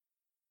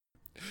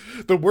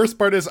The worst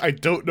part is I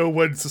don't know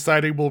when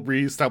society will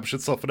reestablish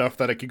itself enough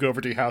that I can go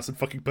over to your house and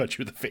fucking punch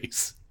you in the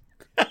face.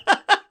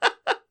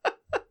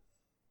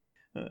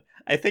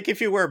 I think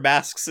if you wear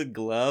masks and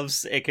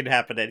gloves, it can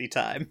happen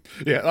anytime.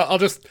 Yeah, I'll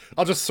just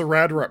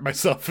saran wrap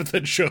myself and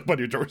then show up on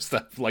your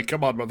doorstep. Like,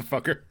 come on,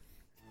 motherfucker.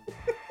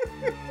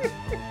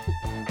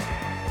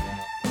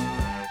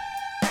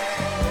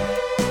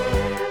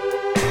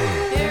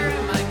 Here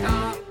in my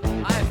car,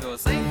 I feel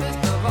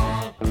safest of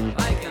all.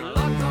 I can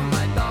lock on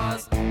my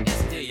doors.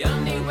 It's the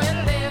only way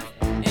to live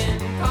in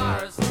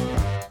cars.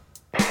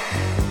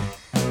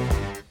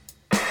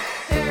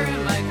 Here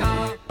in my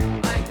car,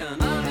 I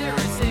can only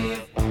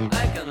receive.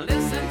 I can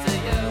listen to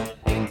you.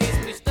 It keeps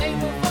me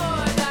stable for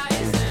I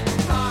dies in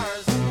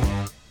cars.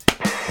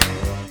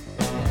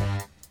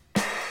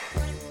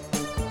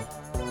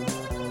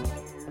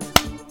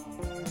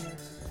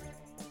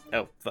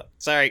 Oh,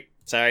 sorry,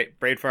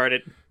 brain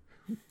farted.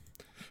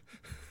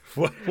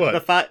 What?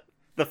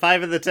 The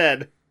 5 and the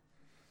 10.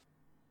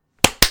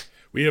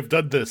 We have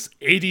done this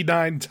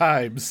 89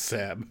 times,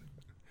 Sam.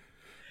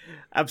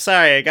 I'm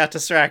sorry, I got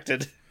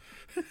distracted.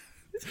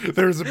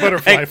 There's a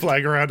butterfly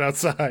flying around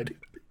outside.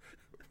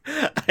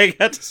 I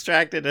got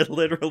distracted in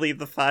literally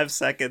the 5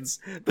 seconds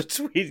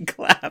between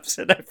claps,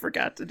 and I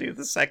forgot to do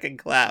the second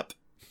clap.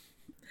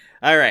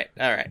 All right.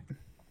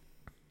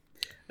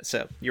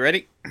 So, you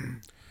ready?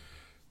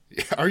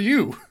 Are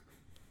you?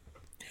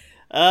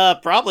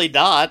 Probably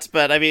not,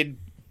 but I mean,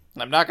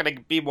 I'm not going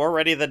to be more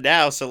ready than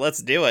now, so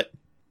let's do it.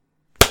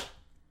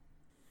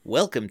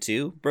 Welcome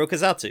to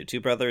Brokazatsu, Two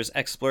Brothers'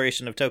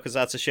 exploration of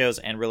tokusatsu shows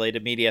and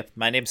related media.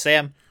 My name's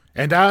Sam.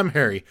 And I'm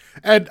Harry.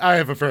 And I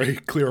have a very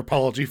clear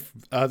apology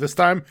this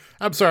time.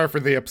 I'm sorry for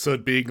the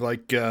episode being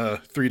like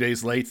 3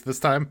 days late this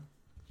time.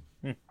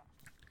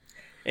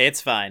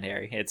 It's fine,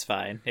 Harry. It's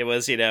fine. It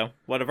was,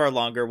 one of our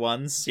longer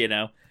ones,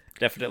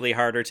 definitely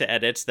harder to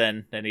edit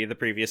than any of the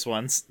previous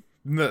ones.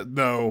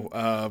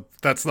 No,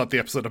 that's not the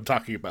episode I'm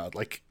talking about.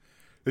 Like,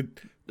 do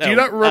you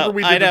not remember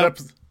we did an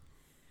episode?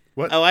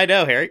 What? Oh, I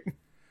know, Harry.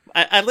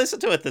 I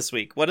listened to it this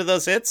week. One of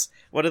those hits,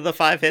 one of the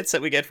 5 hits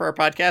that we get for our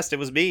podcast, it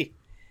was me.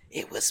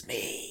 It was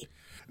me.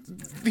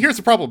 Here's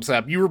the problem,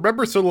 Sam. You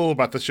remember so little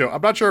about the show.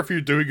 I'm not sure if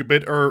you're doing a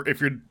bit or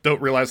if you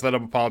don't realize that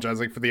I'm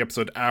apologizing for the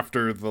episode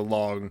after the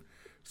long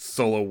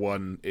solo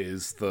one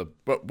is the...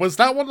 But was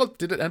that one...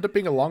 Did it end up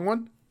being a long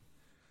one?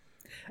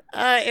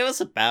 It was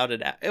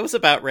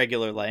about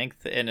regular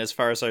length, and as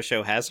far as our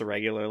show has a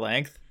regular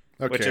length,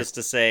 Okay. which is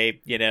to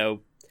say,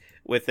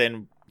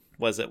 within,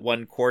 was it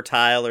 1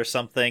 quartile or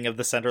something of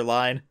the center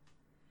line?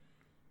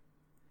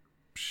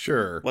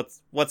 Sure.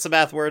 What's the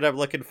math word I'm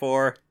looking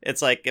for?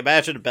 It's like,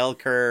 imagine a bell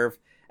curve,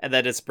 and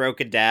then it's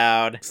broken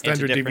down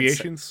Standard into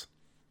deviations?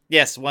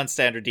 Yes, 1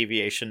 standard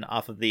deviation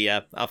off of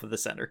the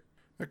center.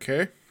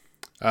 Okay.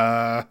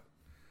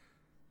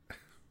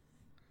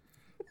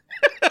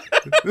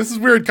 This is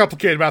weird,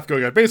 complicated math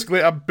going on.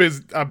 Basically,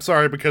 I'm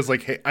sorry because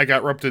I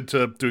got roped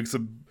into doing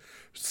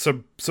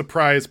some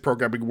surprise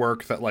programming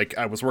work that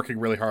I was working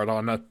really hard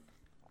on,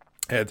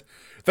 and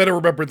then I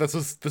remembered this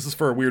is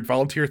for a weird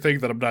volunteer thing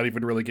that I'm not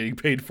even really getting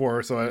paid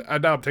for. So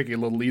now I'm taking it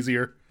a little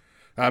easier.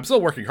 I'm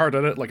still working hard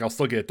on it. I'll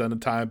still get it done in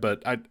time,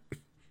 but I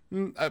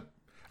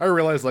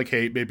realized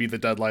hey, maybe the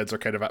deadlines are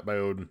kind of at my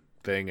own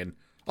thing, and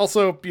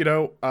also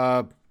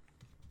I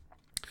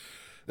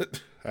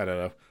don't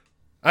know.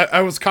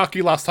 I was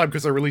cocky last time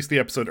because I released the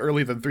episode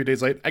early than 3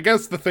 days late. I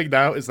guess the thing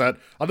now is that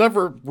I'll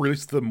never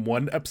release them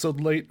one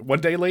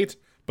day late,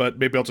 but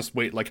maybe I'll just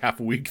wait half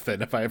a week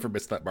then if I ever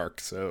miss that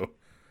mark. So,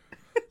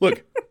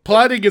 look,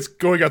 planning is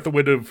going out the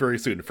window very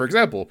soon. For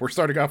example, we're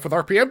starting off with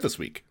RPM this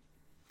week.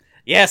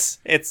 Yes,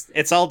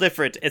 it's all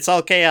different. It's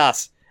all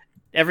chaos.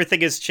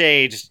 Everything has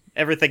changed.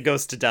 Everything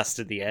goes to dust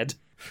in the end.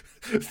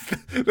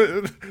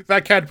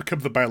 That can become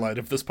the byline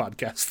of this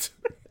podcast.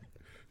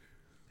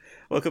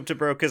 Welcome to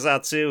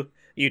Brokazatsu.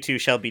 You two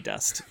shall be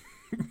dust.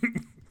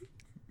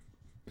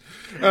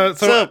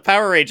 So,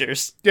 Power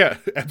Rangers. Yeah,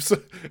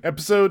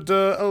 episode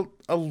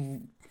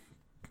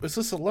is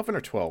this 11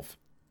 or 12?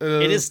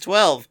 It is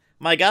 12.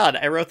 My god,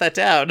 I wrote that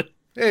down.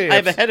 Hey,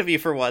 I'm ahead of you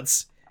for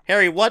once.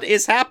 Harry, what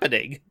is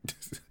happening?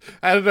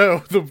 I don't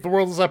know. The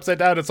world is upside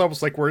down. It's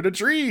almost like we're in a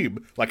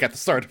dream, like at the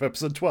start of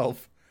episode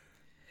 12.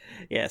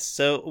 Yes,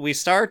 so we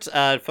start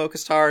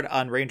focused hard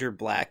on Ranger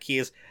Black. He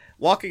is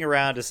walking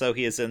around as though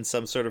he is in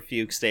some sort of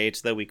fugue state,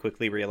 though we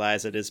quickly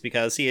realize it is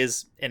because he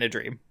is in a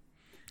dream.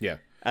 Yeah.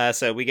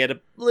 So we get a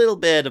little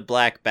bit of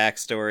Black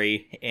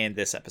backstory in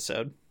this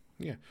episode.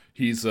 Yeah.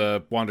 He's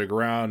wandering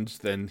around,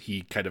 then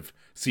he kind of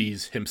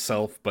sees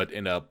himself, but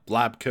in a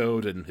lab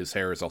coat, and his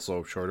hair is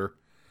also shorter.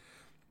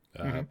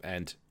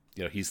 And,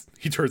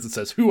 he turns and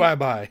says, "Who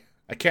am I?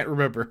 I can't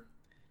remember."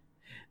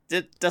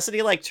 Doesn't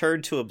he,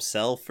 turn to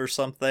himself or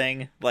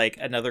something?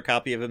 Another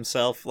copy of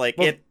himself?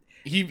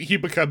 He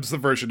becomes the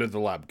version of the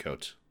lab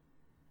coat.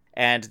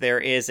 And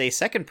there is a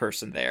second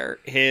person there.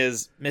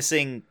 His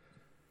missing...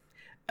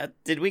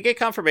 did we get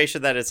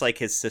confirmation that it's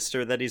his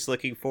sister that he's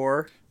looking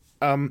for?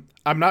 I'm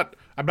not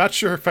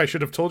sure if I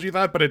should have told you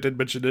that, but I did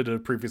mention it in a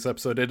previous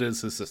episode. It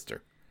is his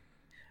sister.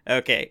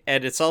 Okay,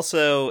 and it's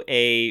also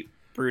a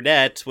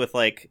brunette with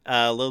like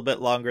a little bit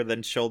longer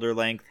than shoulder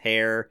length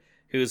hair,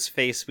 whose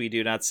face we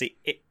do not see.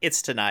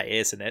 It's Tanaya,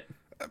 isn't it?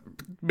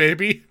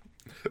 Maybe.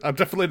 I'm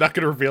definitely not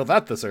going to reveal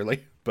that this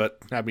early, but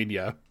I mean,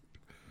 yeah.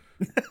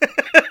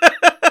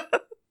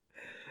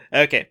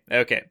 Okay.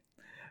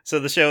 So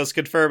the show is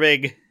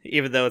confirming,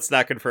 even though it's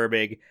not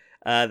confirming,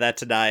 that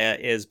Tanaya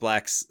is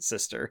Black's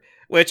sister.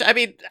 Which, I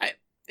mean,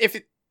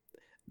 if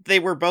they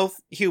were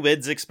both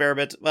humans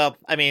experiment, well,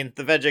 I mean,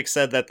 the Venjix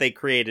said that they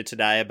created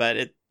Tanaya,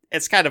 but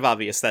it's kind of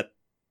obvious that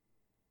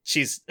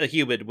she's a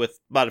human with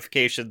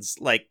modifications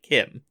like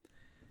him.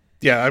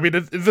 Yeah, I mean,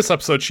 in this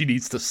episode, she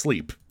needs to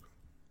sleep.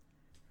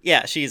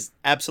 Yeah, she's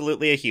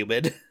absolutely a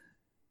human.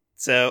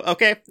 So,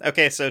 okay,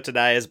 so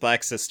Tanaya is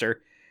Black's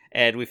sister,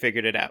 and we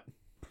figured it out.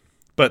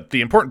 But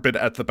the important bit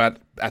at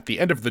the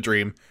end of the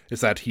dream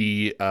is that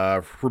he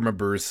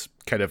remembers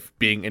kind of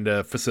being in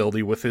a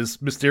facility with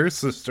his mysterious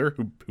sister,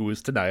 who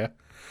is Tanaya,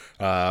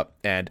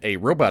 and a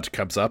robot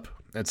comes up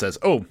and says,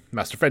 "Oh,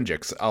 Master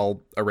Venjix,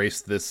 I'll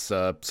erase this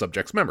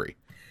subject's memory."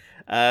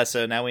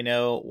 So now we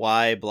know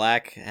why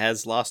Black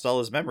has lost all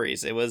his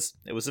memories. It was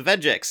a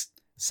Venjix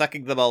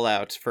sucking them all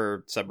out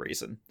for some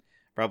reason.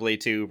 Probably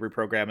to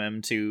reprogram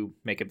him to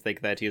make him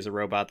think that he is a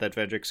robot that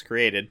Venjix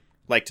created,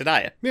 like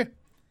Tanaya.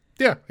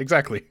 Yeah,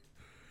 exactly.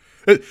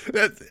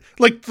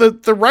 Like,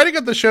 the writing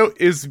of the show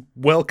is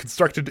well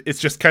constructed. It's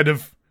just kind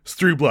of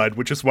streamlined,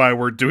 which is why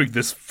we're doing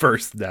this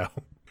first now.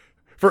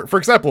 For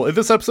example, in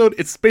this episode,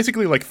 it's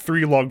basically like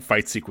 3 long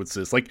fight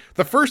sequences. Like,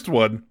 the first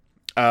one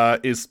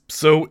is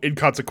so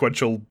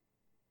inconsequential.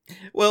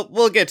 Well,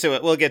 we'll get to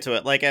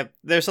it. Like,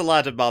 there's a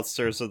lot of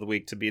monsters of the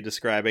week to be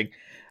describing.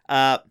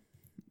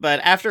 But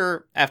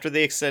after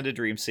the extended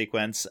dream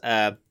sequence,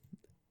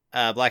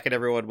 Black and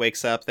everyone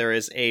wakes up. There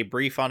is a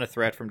brief on a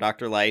threat from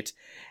Dr. Light,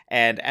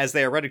 and as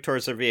they are running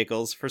towards their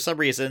vehicles, for some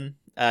reason,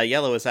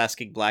 Yellow is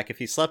asking Black if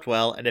he slept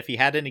well and if he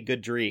had any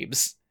good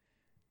dreams.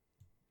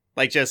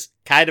 Like, just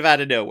kind of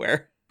out of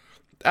nowhere.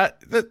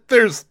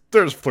 There's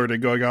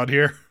flirting going on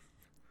here.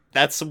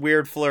 That's some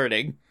weird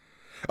flirting.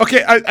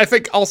 Okay, I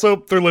think also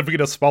they're living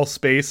in a small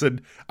space,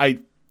 and I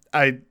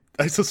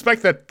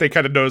suspect that they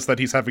kind of notice that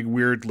he's having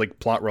weird, like,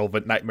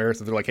 plot-relevant nightmares,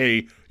 and they're like,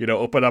 hey,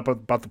 open up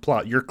about the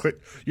plot. You're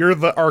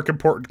the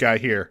arc-important guy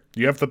here.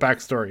 You have the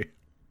backstory.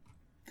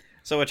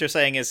 So what you're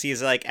saying is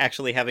he's, like,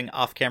 actually having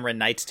off-camera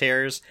night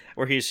terrors,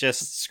 where he's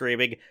just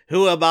screaming,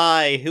 "Who am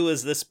I? Who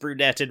is this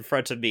brunette in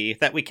front of me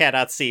that we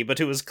cannot see, but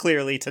who is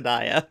clearly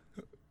Tanaya?"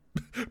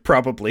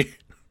 Probably.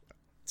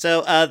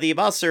 So, the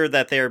monster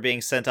that they are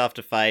being sent off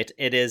to fight,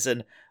 it is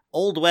an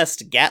Old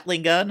West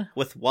Gatling gun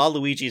with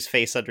Waluigi's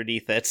face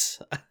underneath it.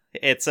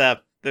 It's,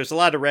 there's a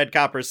lot of red,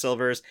 copper,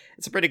 silvers.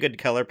 It's a pretty good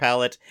color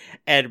palette.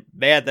 And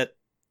man,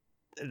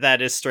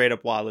 that is straight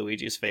up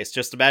Waluigi's face.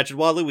 Just imagine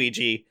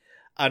Waluigi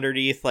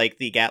underneath, like,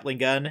 the Gatling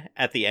gun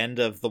at the end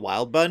of the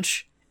Wild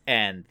Bunch.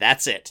 And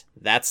that's it.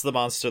 That's the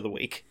monster of the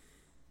week.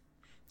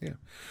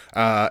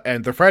 Yeah.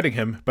 And they're fighting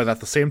him, but at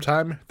the same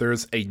time,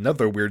 there's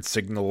another weird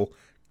signal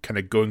kind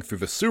of going through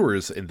the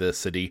sewers in the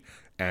city,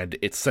 and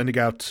it's sending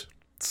out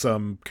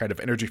some kind of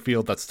energy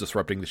field that's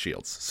disrupting the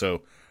shields.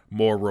 So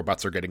more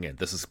robots are getting in.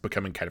 This is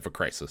becoming kind of a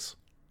crisis.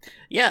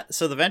 Yeah,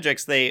 so the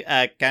Venjix, they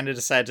kind of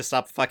decide to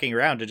stop fucking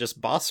around and just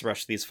boss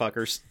rush these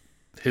fuckers.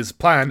 His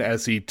plan,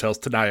 as he tells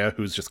Tanaya,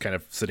 who's just kind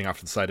of sitting off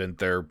to the side in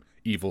their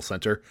evil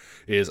center,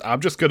 is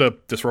I'm just going to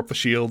disrupt the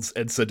shields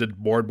and send in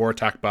more and more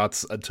attack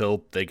bots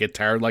until they get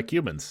tired like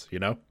humans,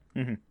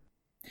 Mm-hmm.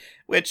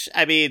 Which,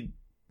 I mean,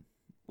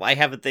 why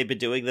haven't they been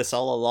doing this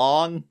all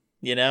along?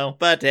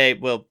 But hey,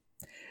 we'll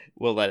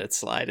let it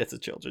slide. It's a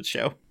children's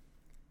show.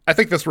 I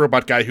think this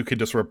robot guy who can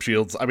disrupt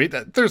shields, I mean,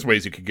 there's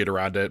ways you could get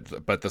around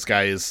it, but this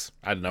guy is,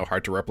 I don't know,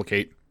 hard to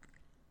replicate.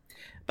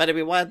 But I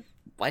mean,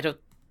 why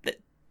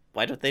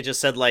don't they just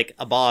send, like,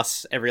 a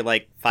boss every,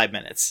 like, 5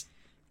 minutes?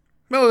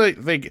 No,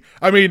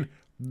 I mean,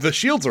 the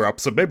shields are up,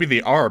 so maybe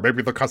they are.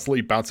 Maybe they're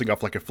constantly bouncing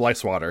off like a fly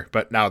swatter,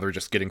 but now they're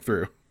just getting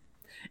through.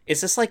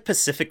 Is this like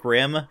Pacific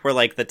Rim, where,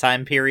 like, the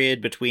time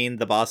period between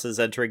the bosses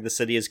entering the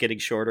city is getting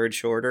shorter and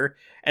shorter,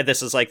 and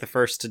this is, like, the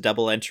first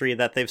double entry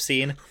that they've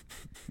seen?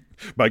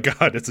 My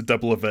god, it's a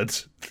double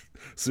event.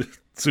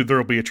 Soon there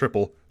will be a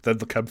triple. Then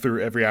they'll come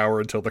through every hour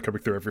until they're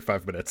coming through every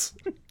 5 minutes.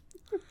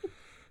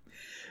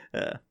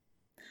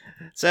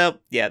 So,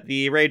 yeah,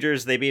 the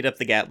Rangers, they beat up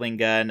the Gatling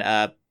gun.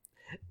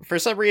 For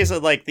some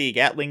reason, like, the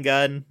Gatling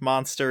gun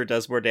monster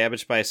does more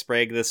damage by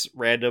spraying this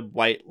random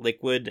white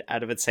liquid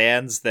out of its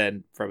hands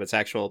than from its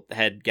actual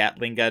head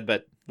Gatling gun,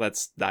 but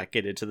let's not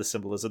get into the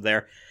symbolism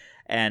there.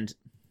 And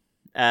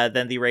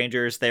then the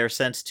Rangers, they're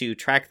sent to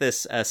track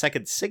this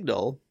second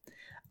signal,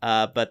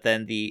 but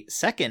then the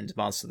second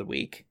monster of the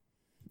week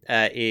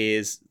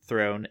is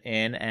thrown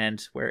in,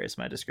 and where is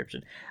my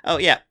description? Oh,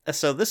 yeah,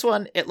 so this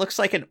one, it looks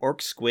like an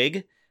orc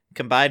squig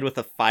combined with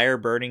a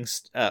fire-burning,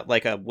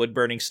 like a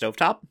wood-burning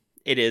stovetop.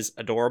 It is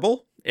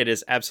adorable. It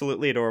is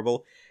absolutely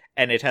adorable.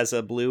 And it has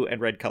a blue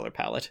and red color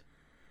palette.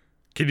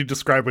 Can you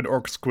describe an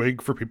orc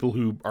squig for people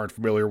who aren't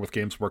familiar with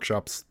Games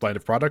Workshop's line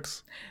of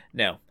products?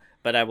 No,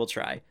 but I will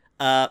try.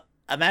 A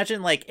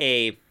imagine like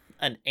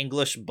an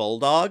English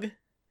bulldog,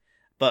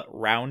 but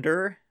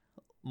rounder,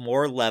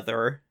 more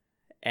leather,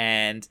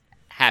 and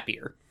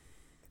happier.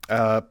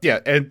 Yeah,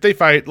 and they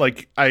fight,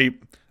 like,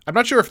 I'm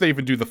not sure if they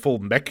even do the full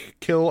mech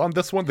kill on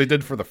this one. They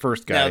did for the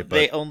first guy, No, but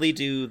they only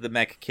do the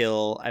mech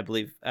kill, I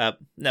believe.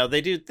 No,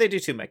 they do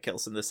two mech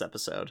kills in this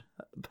episode,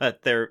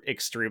 but they're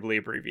extremely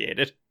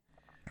abbreviated.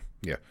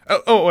 yeah.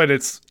 And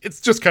it's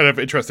just kind of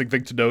interesting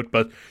thing to note,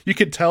 but you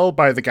can tell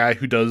by the guy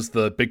who does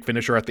the big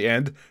finisher at the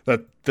end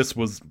that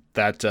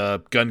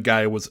that gun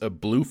guy was a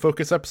blue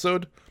focus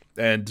episode,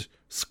 and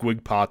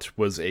Squigpot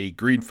was a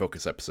green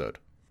focus episode.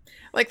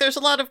 Like, there's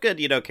a lot of good,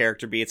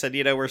 character beats, and,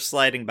 we're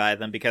sliding by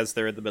them because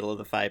they're in the middle of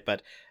the fight,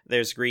 but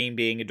there's Green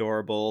being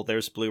adorable,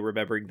 there's Blue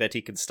remembering that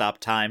he can stop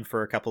time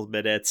for a couple of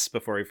minutes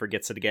before he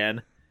forgets it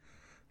again.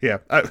 Yeah,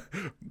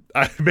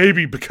 I may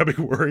be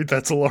becoming worried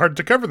that's a little hard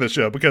to cover this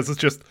show, because it's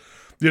just,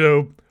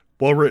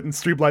 well-written,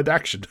 streamlined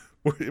action.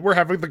 We're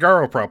having the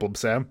Garo problem,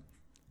 Sam.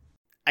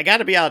 I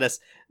gotta be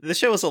honest, the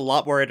show is a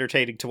lot more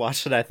entertaining to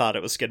watch than I thought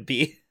it was gonna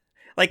be.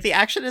 Like, the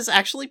action is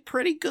actually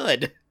pretty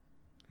good.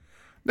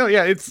 No,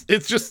 yeah,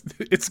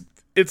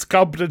 it's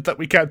competent that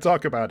we can't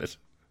talk about it.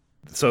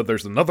 So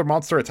there's another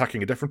monster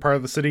attacking a different part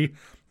of the city,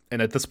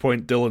 and at this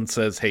point, Dylan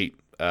says, "Hey,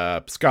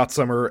 Scott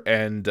Summer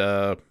and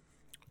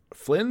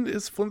Flynn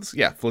is Flynn's?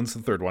 Yeah, Flynn's the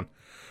third one.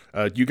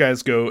 You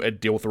guys go and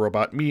deal with the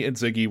robot. Me and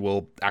Ziggy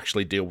will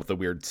actually deal with the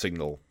weird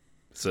signal,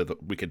 so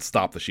that we can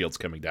stop the shields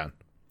coming down."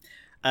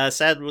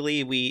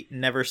 Sadly, we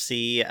never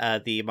see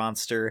the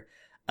monster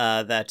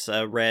that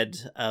red,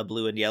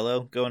 blue, and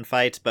yellow go and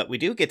fight, but we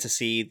do get to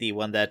see the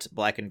one that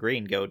black and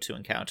green go to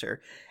encounter.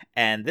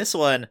 And this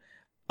one,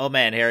 oh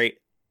man, Harry,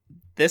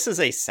 this is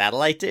a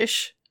satellite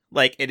dish.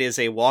 Like, it is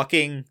a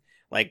walking,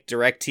 like,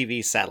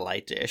 DirecTV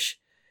satellite dish.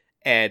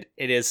 And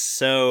it is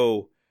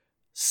so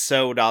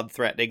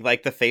non-threatening.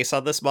 Like, the face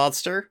on this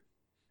monster,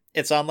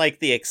 it's on, like,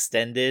 the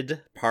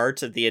extended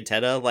part of the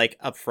antenna, like,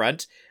 up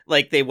front.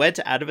 Like, they went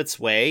out of its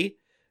way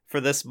for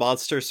this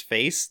monster's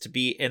face to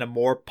be in a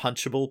more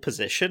punchable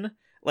position.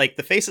 Like,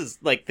 the face is,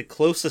 like, the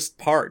closest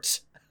part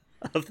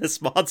of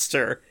this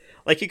monster.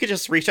 Like, you could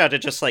just reach out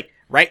and just, like,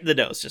 right in the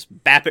nose.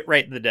 Just bap it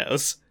right in the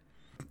nose.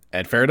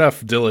 And fair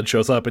enough, Dylan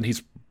shows up and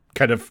he's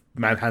kind of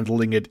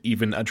manhandling it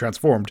even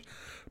untransformed.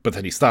 But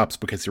then he stops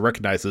because he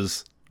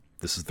recognizes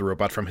this is the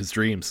robot from his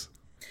dreams.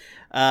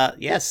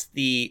 Yes,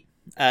 the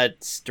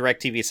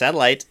DirecTV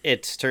satellite,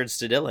 it turns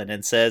to Dylan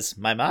and says,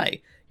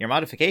 My, your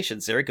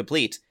modifications are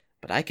incomplete,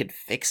 but I can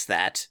fix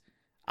that.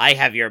 I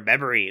have your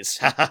memories.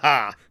 Ha ha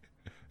ha.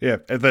 Yeah,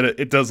 and then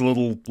it does a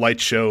little light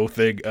show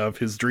thing of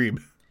his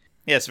dream.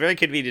 Yes, very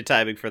convenient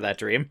timing for that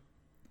dream.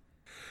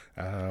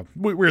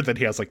 Weird that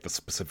he has, like, the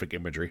specific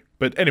imagery.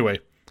 But anyway,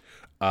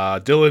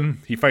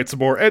 Dylan, he fights some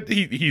more, and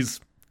he's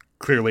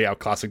clearly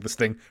outclassing this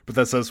thing, but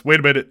then says, wait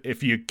a minute,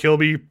 if you kill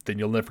me, then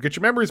you'll never get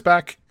your memories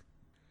back.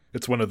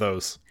 It's one of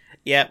those.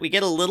 Yeah, we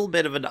get a little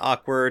bit of an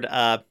awkward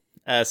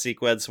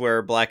sequence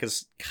where Black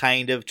is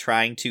kind of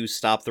trying to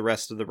stop the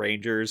rest of the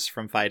Rangers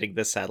from fighting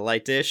this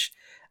satellite dish.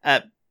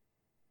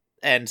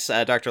 And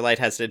Dr. Light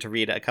has to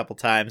intervene a couple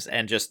times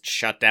and just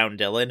shut down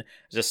Dylan,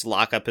 just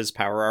lock up his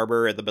power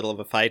armor in the middle of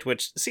a fight,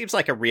 which seems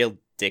like a real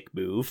dick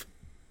move.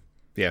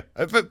 Yeah,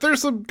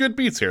 there's some good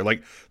beats here.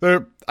 Like,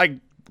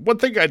 one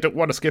thing I don't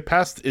want to skip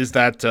past is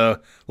that,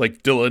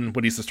 like, Dylan,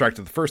 when he's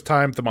distracted the first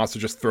time, the monster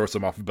just throws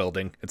him off a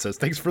building and says,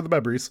 thanks for the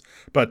memories.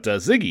 But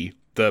Ziggy,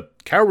 the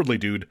cowardly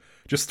dude,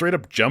 just straight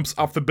up jumps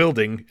off the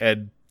building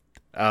and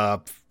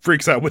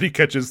freaks out when he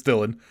catches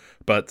Dylan,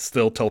 but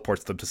still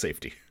teleports them to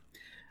safety.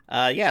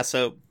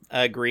 So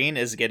Green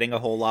is getting a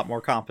whole lot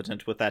more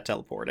competent with that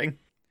teleporting.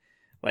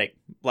 Like,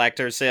 Black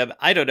turns to him,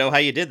 I don't know how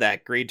you did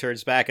that. Green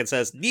turns back and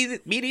says, me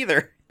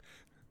neither.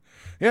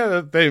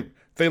 Yeah,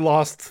 they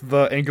lost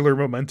the angular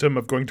momentum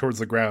of going towards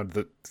the ground,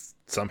 that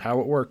somehow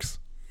it works.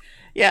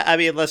 Yeah, I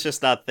mean, let's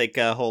just not think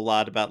a whole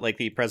lot about, like,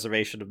 the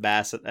preservation of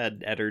mass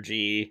and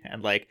energy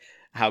and, like,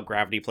 how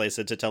gravity plays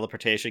into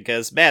teleportation,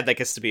 because, man, that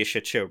gets to be a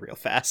shit show real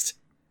fast.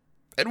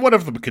 And one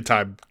of them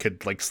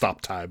could like,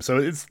 stop time, so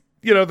it's,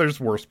 there's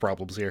worse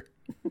problems here.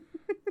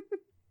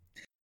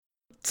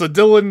 So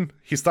Dylan,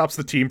 he stops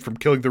the team from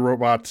killing the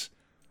robot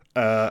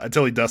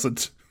until he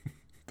doesn't.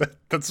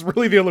 That's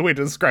really the only way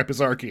to describe his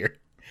arc here.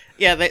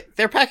 Yeah,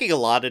 they're packing a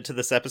lot into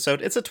this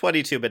episode. It's a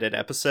 22-minute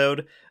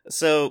episode,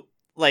 so,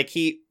 like,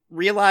 he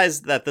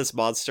realized that this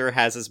monster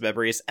has his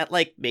memories at,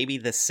 like, maybe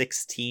the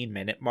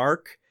 16-minute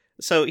mark,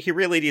 so he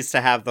really needs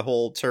to have the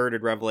whole turn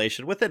and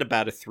revelation within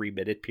about a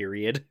 3-minute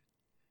period.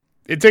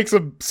 It takes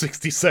him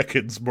 60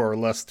 seconds, more or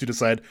less, to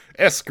decide,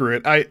 screw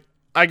it,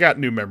 I got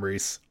new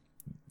memories.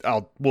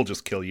 We'll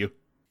just kill you.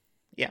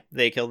 Yeah,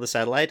 they kill the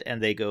satellite,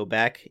 and they go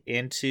back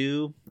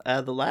into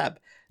the lab.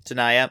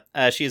 Tanaya,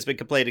 she has been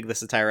complaining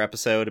this entire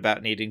episode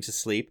about needing to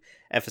sleep,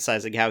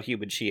 emphasizing how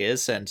human she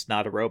is and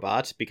not a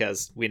robot,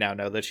 because we now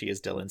know that she is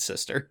Dylan's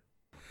sister.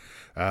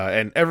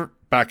 And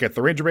back at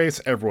the Ranger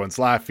base, everyone's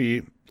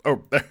laughing.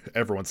 Oh,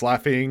 everyone's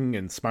laughing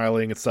and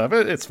smiling and stuff.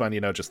 It's fun,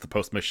 just the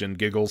post-mission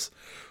giggles.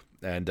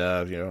 And,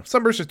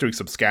 Summer's just doing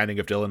some scanning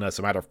of Dylan as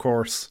a matter of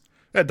course.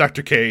 And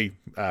Dr. K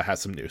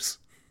has some news.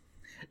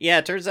 Yeah,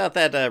 it turns out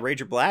that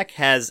Ranger Black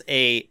has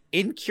a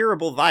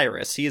incurable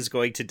virus. He is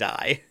going to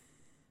die.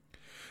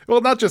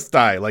 Well, not just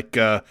die.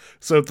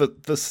 So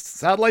the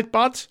satellite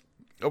bot.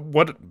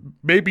 What?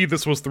 Maybe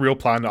this was the real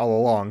plan all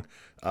along.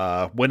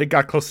 When it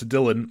got close to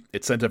Dylan,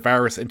 it sent a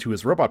virus into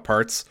his robot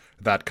parts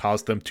that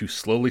caused them to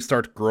slowly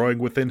start growing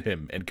within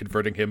him and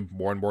converting him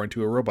more and more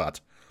into a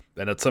robot.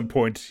 And at some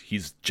point,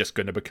 he's just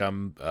going to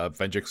become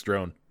Venjik's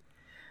drone.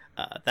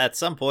 That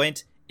some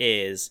point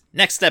is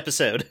next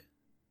episode.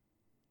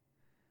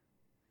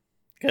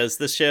 Because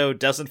this show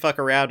doesn't fuck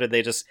around and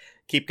they just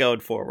keep going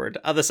forward.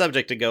 On the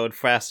subject of going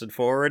fast and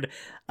forward,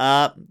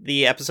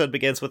 the episode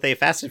begins with a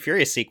Fast and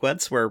Furious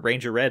sequence where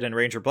Ranger Red and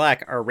Ranger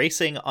Black are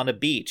racing on a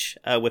beach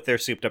with their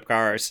souped up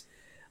cars.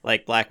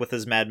 Like Black with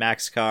his Mad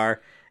Max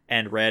car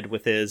and Red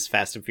with his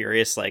Fast and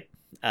Furious,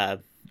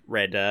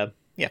 red car.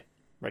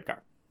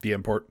 The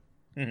import.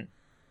 Mhm.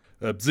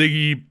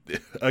 Ziggy,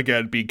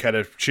 again, being kind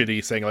of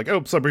shitty, saying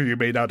some of you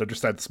may not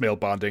understand the male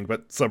bonding,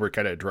 but Summer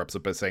kind of interrupts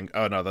it by saying,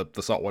 oh no,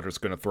 the salt water's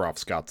going to throw off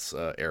Scott's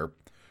air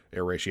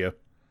ratio.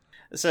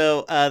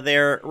 So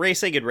they're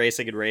racing and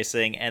racing and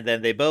racing, and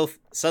then they both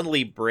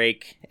suddenly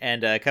break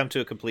and come to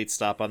a complete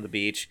stop on the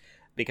beach,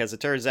 because it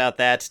turns out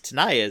that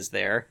Tanaya is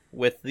there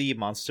with the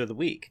Monster of the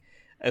Week,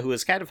 who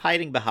is kind of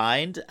hiding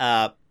behind.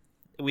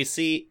 We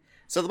see...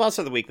 So the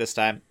Monster of the Week this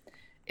time,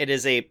 it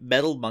is a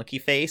metal monkey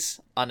face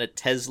on a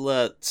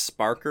Tesla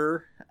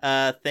Sparker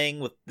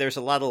thing. There's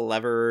a lot of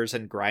levers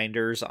and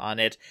grinders on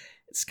it.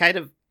 It's kind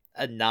of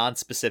a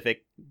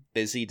non-specific,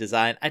 busy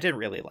design. I didn't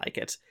really like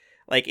it.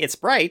 It's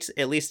bright,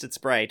 at least it's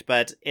bright,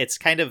 but it's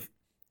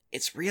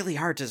really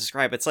hard to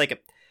describe.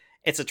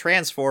 It's a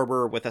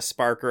transformer with a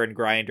sparker and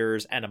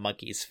grinders and a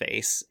monkey's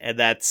face, and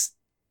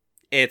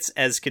it's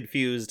as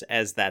confused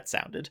as that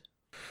sounded.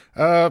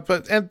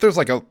 But there's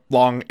a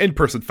long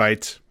in-person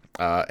fight,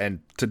 and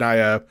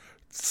Tanaya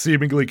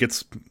seemingly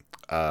gets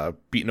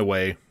beaten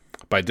away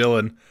by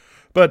Dylan,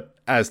 but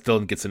as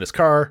Dylan gets in his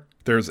car,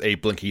 there's a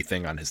blinky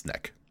thing on his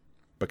neck,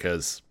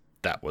 because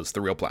that was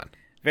the real plan.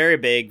 Very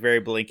big, very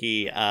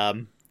blinky.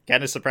 Kind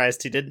of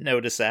surprised he didn't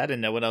notice that,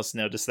 and no one else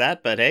noticed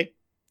that. But hey,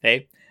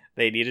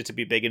 they needed to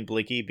be big and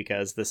blinky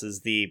because this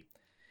is the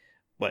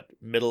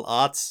middle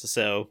aughts.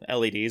 So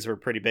LEDs were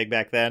pretty big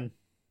back then.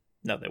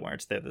 No, they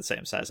weren't. They're the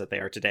same size that they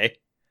are today.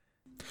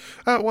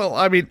 I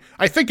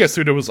think as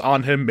soon as it was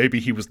on him, maybe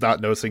he was not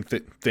noticing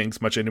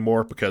things much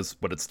anymore, because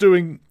what it's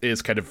doing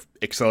is kind of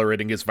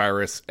accelerating his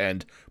virus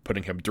and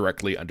putting him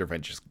directly under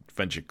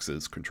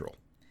Venjix's control.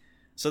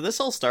 So this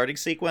whole starting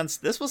sequence,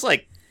 this was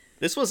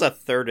a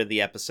third of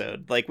the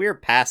episode. We were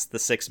past the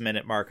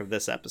 6-minute mark of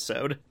this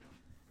episode.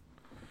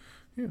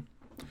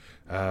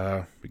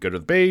 Yeah. We go to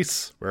the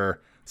base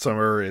where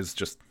Summer is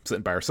just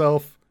sitting by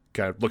herself,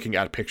 kind of looking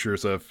at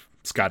pictures of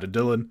Scott and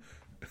Dylan.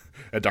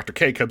 And Dr.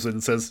 K comes in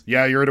and says,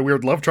 yeah, you're in a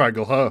weird love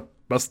triangle, huh?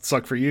 Must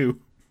suck for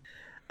you.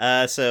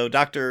 So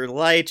Dr.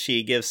 Light,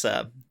 she gives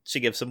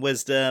some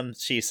wisdom.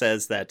 She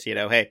says that,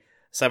 hey,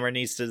 Summer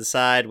needs to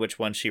decide which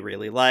one she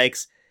really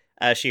likes.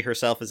 She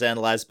herself has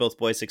analyzed both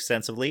boys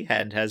extensively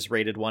and has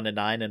rated 1 a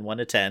 9 and 1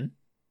 a 10.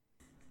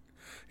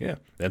 Yeah.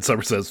 And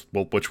Summer says,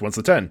 well, which one's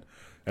the 10?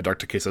 And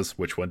Dr. K says,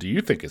 which one do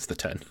you think is the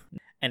 10?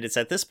 And it's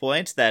at this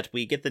point that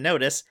we get the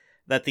notice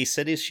that the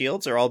city's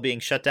shields are all being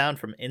shut down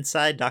from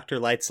inside Dr.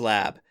 Light's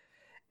lab.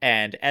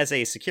 And as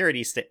a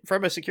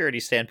from a security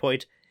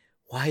standpoint,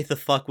 why the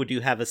fuck would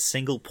you have a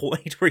single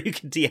point where you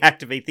can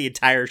deactivate the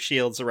entire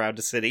shields around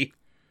a city?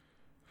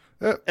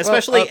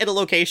 Especially in a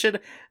location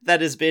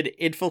that has been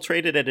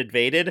infiltrated and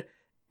invaded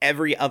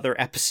every other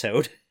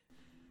episode.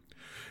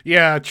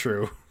 Yeah,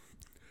 true.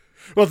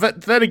 Well,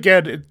 then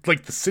again,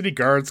 the city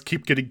guards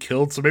keep getting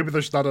killed, so maybe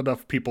there's not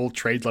enough people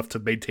trained left to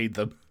maintain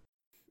them.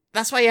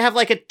 That's why you have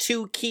a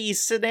 2-key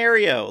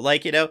scenario.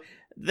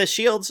 The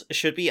shields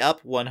should be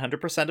up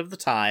 100% of the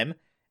time,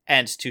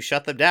 and to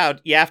shut them down,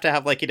 you have to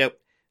have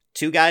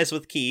 2 guys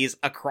with keys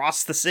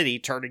across the city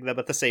turning them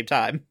at the same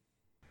time.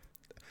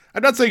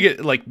 I'm not saying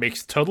it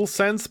makes total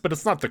sense, but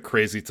it's not the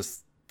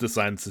craziest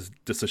design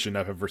decision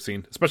I've ever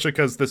seen, especially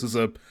because this is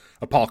a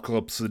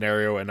apocalypse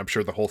scenario, and I'm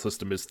sure the whole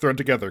system is thrown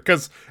together.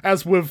 Because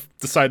as we've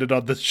decided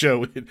on this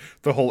show,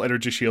 the whole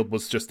energy shield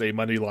was just a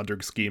money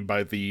laundering scheme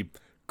by the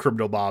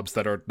criminal mobs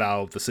that are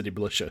now the city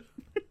militia.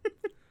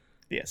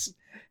 Yes,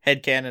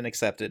 headcanon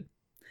accepted.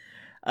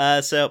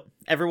 So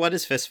everyone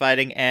is fist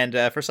fighting,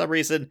 and for some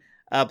reason,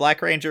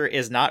 Black Ranger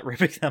is not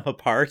ripping them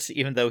apart,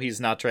 even though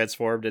he's not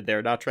transformed and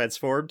they're not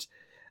transformed.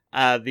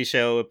 The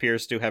show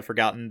appears to have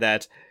forgotten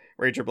that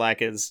Ranger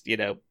Black is,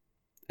 a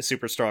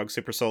super strong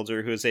super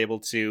soldier who is able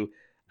to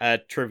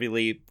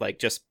trivially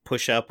just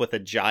push up with a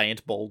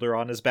giant boulder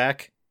on his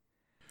back.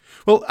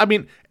 Well,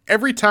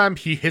 every time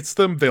he hits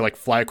them, they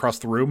fly across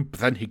the room, but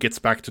then he gets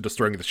back to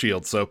destroying the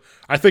shield. So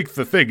I think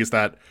the thing is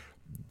that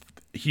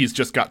he's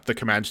just got the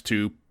command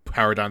to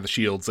power down the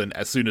shields, and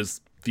as soon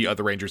as the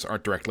other Rangers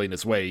aren't directly in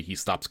his way, he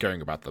stops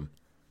caring about them.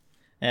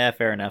 Yeah,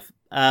 fair enough.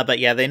 But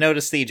yeah, they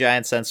notice the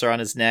giant sensor on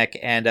his neck,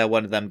 and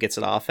one of them gets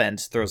it off and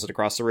throws it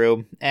across the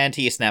room, and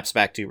he snaps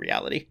back to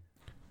reality.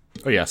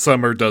 Oh yeah,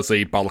 Summer does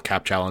a bottle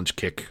cap challenge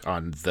kick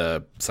on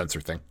the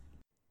sensor thing.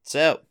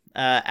 So,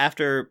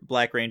 after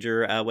Black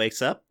Ranger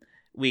wakes up,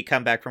 we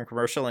come back from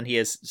commercial and he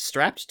is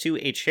strapped to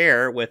a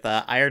chair with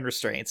iron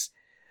restraints.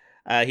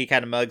 He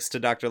kind of mugs to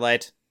Dr.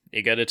 Light,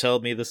 "You gotta tell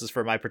me this is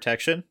for my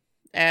protection?"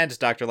 And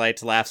Dr.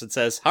 Light laughs and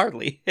says,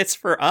 "Hardly, it's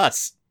for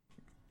us."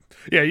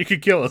 Yeah, you can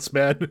kill us,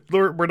 man.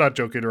 We're not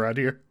joking around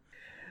here.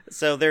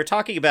 So they're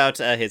talking about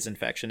his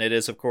infection. It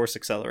is, of course,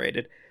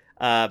 accelerated.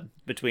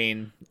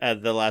 Between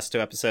the last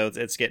 2 episodes,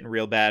 it's getting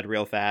real bad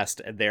real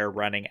fast, and they're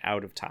running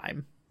out of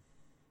time.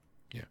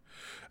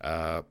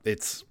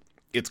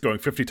 It's going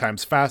 50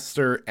 times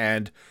faster,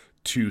 and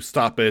to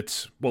stop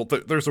it, well,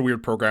 there's a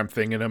weird program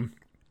thing in him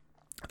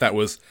that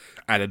was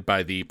added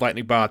by the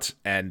Lightning Bot,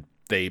 and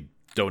they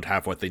don't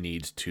have what they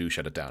need to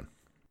shut it down.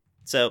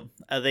 So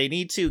they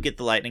need to get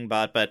the Lightning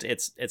Bot, but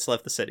it's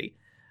left the city.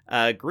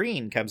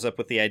 Green comes up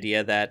with the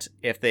idea that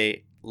if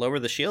they lower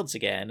the shields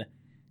again,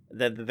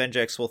 then the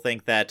Vengex will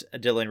think that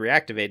Dylan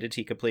reactivated,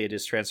 he completed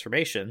his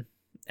transformation,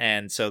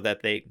 and so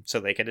they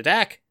can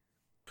attack.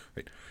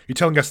 Right. You're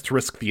telling us to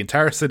risk the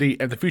entire city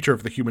and the future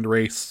of the human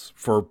race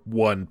for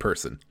one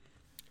person.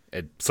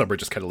 And Summer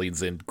just kind of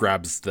leans in,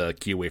 grabs the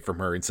key away from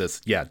her, and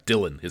says, "Yeah,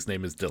 Dylan. His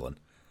name is Dylan."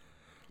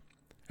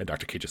 And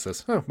Dr. K just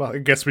says, "Oh, well, I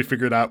guess we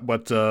figured out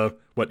what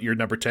your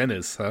number 10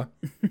 is, huh?"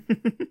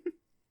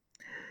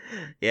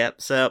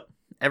 Yep, so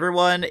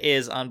everyone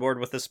is on board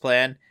with this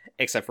plan,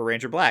 except for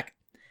Ranger Black,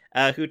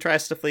 who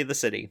tries to flee the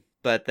city.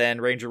 But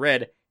then Ranger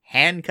Red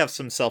handcuffs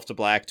himself to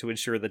Black to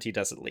ensure that he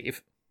doesn't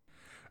leave.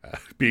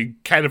 Being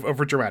kind of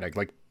overdramatic.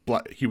 Like,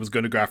 he was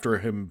going to go after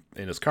him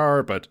in his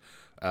car, but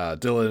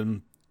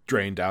Dylan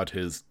drained out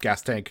his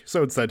gas tank.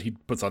 So instead, he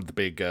puts on the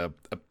big a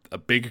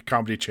big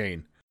comedy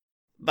chain.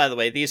 By the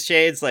way, these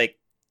chains,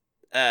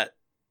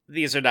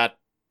 these are not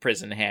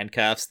prison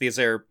handcuffs. These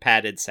are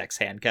padded sex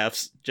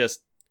handcuffs.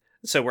 Just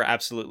so we're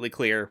absolutely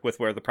clear with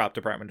where the prop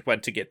department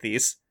went to get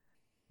these.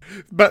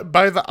 But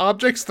by the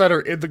objects that are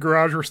in the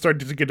garage, we're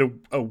starting to get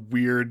a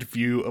weird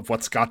view of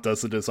what Scott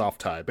does in his off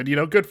time.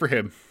 And, good for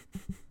him.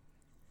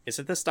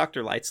 Isn't this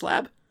Dr. Light's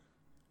lab?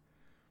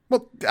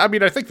 Well, I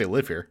mean, I think they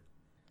live here.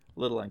 A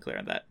little unclear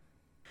on that.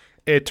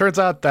 It turns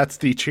out that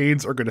the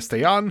chains are going to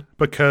stay on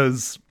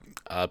because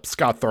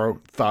Scott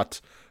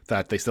thought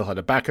that they still had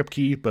a backup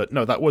key, but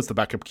no, that was the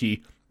backup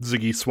key.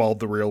 Ziggy swallowed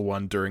the real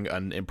one during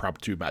an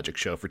impromptu magic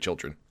show for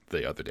children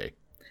the other day.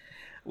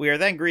 We are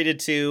then greeted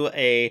to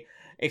a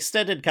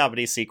extended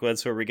comedy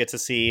sequence where we get to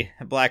see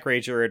Black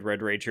Ranger and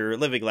Red Ranger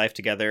living life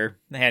together,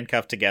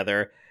 handcuffed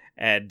together,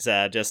 and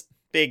just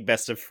big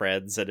best of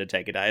friends and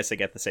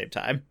antagonizing at the same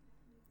time.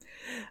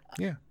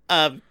 Yeah.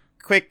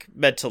 Quick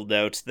mental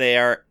note: they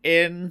are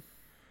in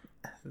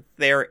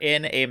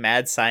a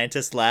mad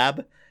scientist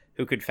lab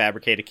who could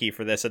fabricate a key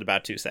for this in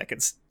about 2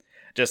 seconds.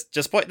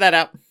 Just point that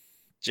out.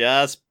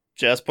 Just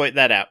point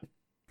that out.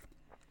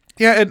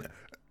 Yeah, and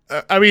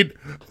I mean,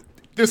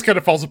 this kind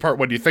of falls apart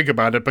when you think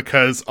about it,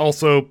 because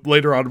also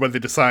later on when they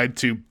decide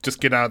to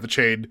just get out of the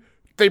chain,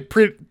 they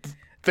pretty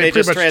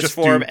just much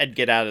transform and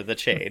get out of the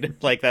chain.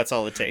 Like, that's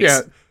all it takes.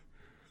 Yeah.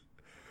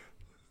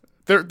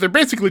 They're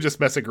basically just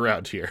messing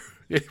around here.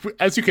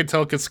 As you can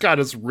tell, because Scott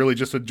is really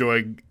just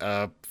enjoying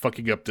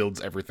fucking up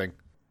Dylan's everything.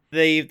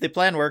 The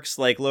plan works,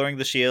 like lowering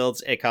the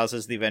shields, it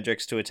causes the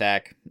Vendrix to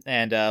attack,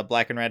 and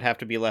Black and Red have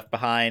to be left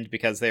behind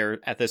because they're,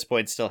 at this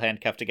point, still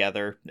handcuffed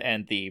together,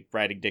 and the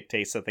writing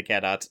dictates that they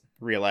cannot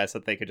realize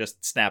that they could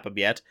just snap them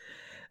yet.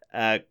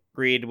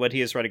 Green, when he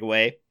is running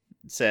away,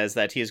 says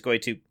that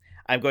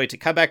I'm going to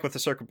come back with the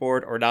circuit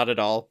board or not at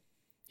all.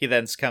 He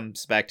then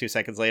comes back 2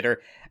 seconds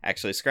later.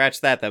 Actually,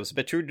 scratch that. That was a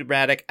bit too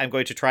dramatic. I'm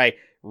going to try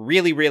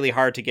really, really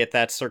hard to get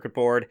that circuit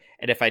board,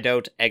 and if I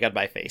don't, egg on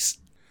my face.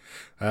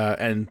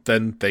 And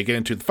then they get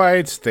into the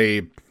fight.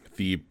 The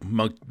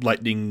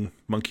lightning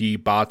monkey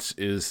bot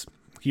is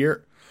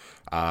here.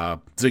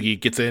 Ziggy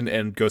gets in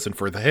and goes in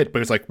for the hit,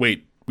 but it's like,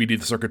 wait, we need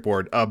the circuit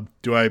board.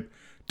 Do I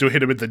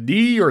hit him in the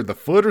knee or the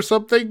foot or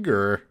something?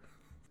 Or,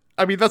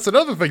 I mean, that's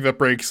another thing that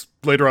breaks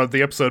later on in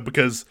the episode,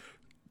 because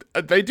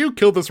they do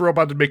kill this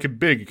robot and make him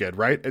big again,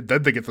 right? And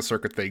then they get the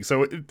circuit thing.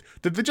 So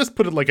did they just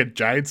put like a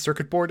giant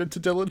circuit board into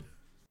Dylan?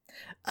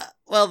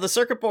 Well, the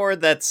circuit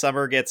board that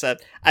Summer gets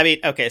at... I mean,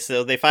 okay,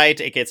 so they fight,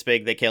 it gets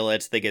big, they kill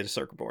it, they get a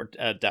circuit board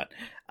done.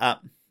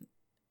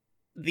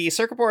 The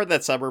circuit board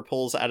that Summer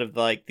pulls out of,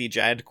 the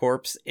giant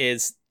corpse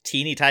is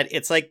teeny tiny.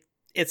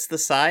 It's the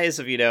size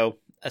of,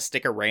 a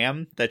stick of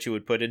RAM that you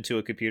would put into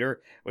a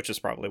computer, which is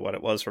probably what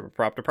it was from a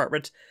prop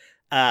department.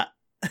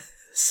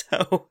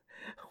 So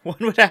one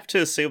would have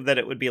to assume that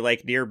it would be,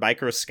 near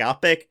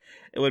microscopic.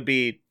 It would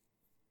be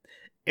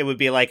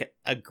like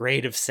a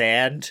grain of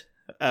sand.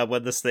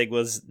 When this thing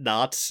was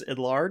not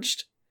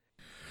enlarged.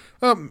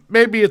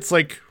 Maybe it's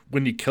like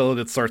when you kill it,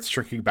 it starts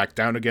shrinking back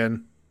down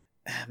again.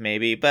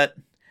 Maybe, but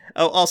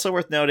also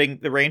worth noting,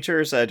 the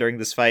Rangers during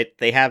this fight,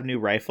 they have new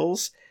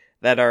rifles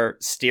that are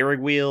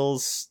steering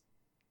wheels,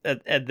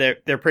 and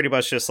they're pretty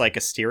much just like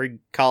a steering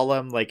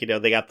column. They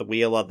got the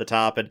wheel on the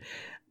top, and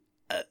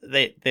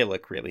they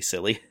look really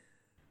silly.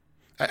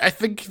 I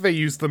think they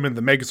used them in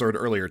the Megazord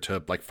earlier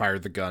to, like, fire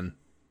the gun.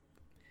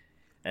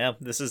 Yeah,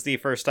 this is the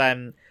first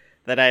time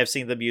that I have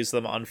seen them use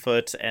them on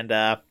foot, and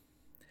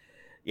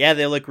yeah,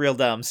 they look real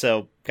dumb,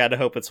 so kind of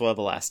hope it's one of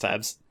the last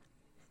times.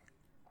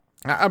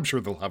 I'm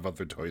sure they'll have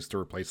other toys to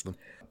replace them.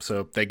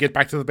 So they get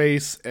back to the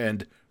base,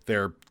 and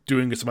they're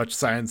doing as much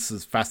science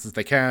as fast as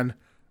they can.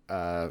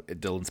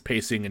 Dylan's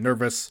pacing and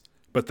nervous,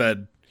 but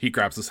then he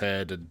grabs his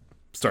head and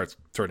starts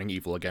turning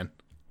evil again.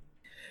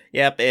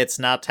 Yep, it's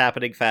not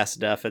happening fast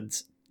enough, and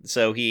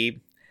so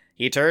he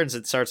turns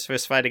and starts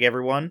fist fighting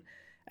everyone.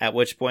 At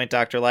which point,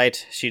 Dr.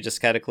 Light, she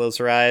just kind of closes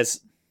her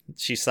eyes.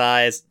 She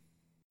sighs.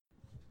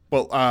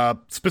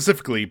 Well,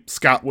 specifically,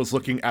 Scott was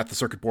looking at the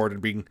circuit board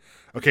and being,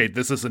 okay,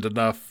 this isn't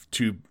enough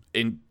to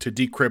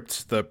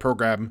decrypt the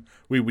program.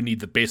 We would need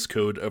the base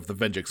code of the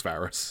Vengeance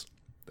virus.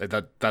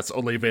 That's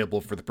only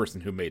available for the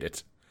person who made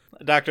it.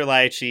 Dr.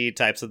 Light, she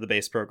types in the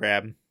base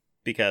program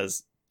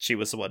because she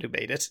was the one who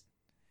made it.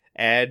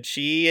 And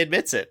she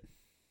admits it.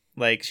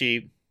 Like,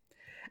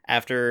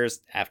 after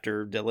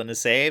Dylan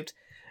is saved,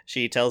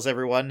 she tells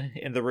everyone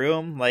in the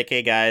room, like,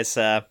 hey guys,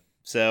 so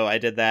I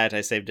did that, I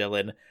saved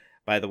Dylan.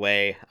 By the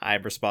way,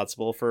 I'm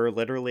responsible for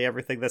literally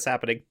everything that's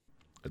happening.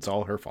 It's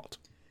all her fault.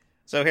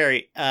 So,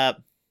 Harry,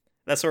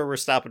 that's where we're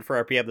stopping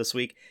for RPM this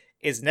week.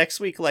 Is next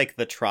week, like,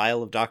 the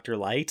trial of Dr.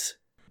 Light?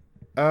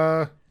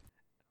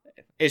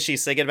 Is she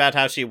singing about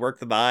how she worked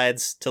the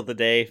mines till the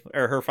day,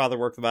 or her father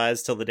worked the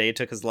mines till the day he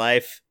took his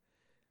life?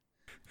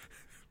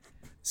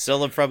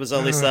 Stole him from his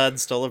only son,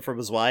 stole him from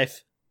his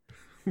wife.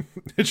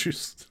 And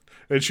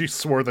she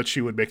swore that she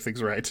would make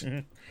things right. Mm-hmm.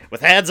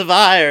 With hands of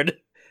iron!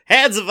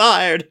 Hands of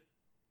iron!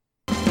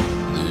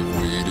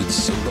 They've waited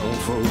so long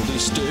for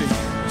this day,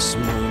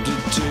 someone to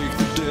take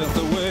the death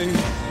away.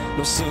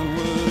 No son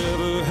would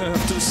ever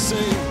have to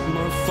say,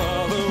 my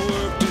father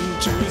worked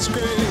into his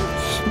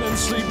grave. Men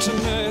sleep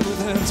tonight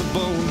with hands of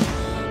bone,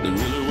 they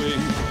will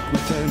awake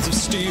with hands of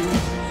steel.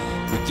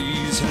 With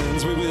these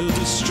hands we will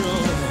destroy,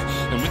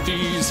 and with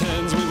these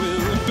hands we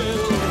will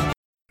rebuild.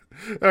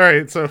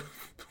 Alright, so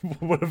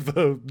one of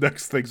the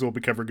next things we'll be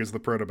covering is the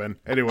Protomen.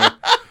 Anyway,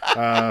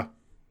 so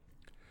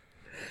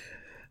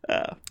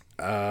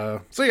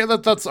yeah,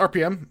 that's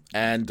RPM,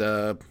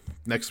 and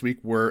next week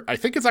I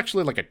think it's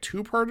actually like a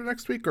 2-parter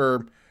next week,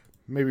 or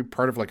maybe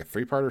part of like a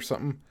 3-part or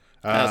something.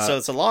 So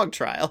it's a log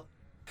trial.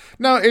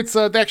 No, it's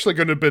they actually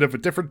go in a bit of a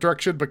different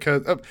direction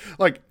because,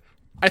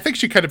 I think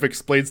she kind of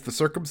explains the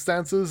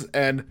circumstances,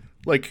 and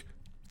like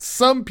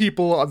some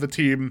people on the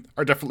team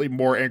are definitely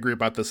more angry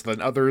about this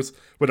than others,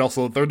 but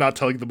also they're not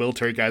telling the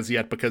military guys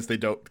yet because they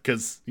don't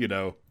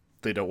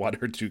want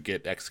her to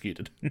get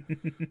executed.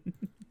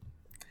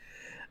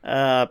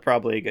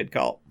 Probably a good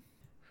call.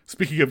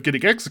 Speaking of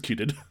getting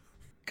executed,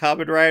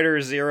 Kamen Rider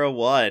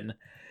 01.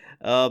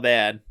 Oh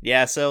man.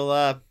 Yeah,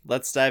 so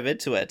let's dive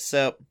into it.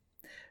 So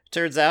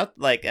turns out,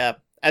 like,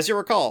 as you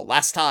recall,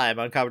 last time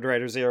on Kamen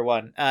Rider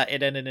 01,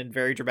 it ended in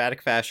very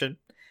dramatic fashion,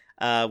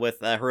 with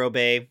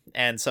Hirobe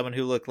and someone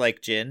who looked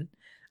like Jin,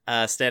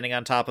 standing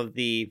on top of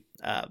the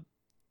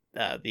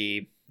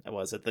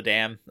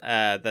dam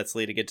that's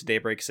leading into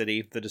Daybreak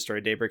City, the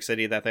destroyed Daybreak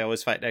City that they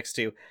always fight next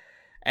to.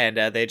 And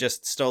they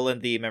just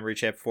stolen the memory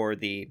chip for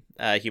the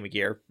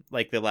Humagear,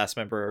 like the last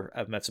member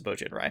of Metsubo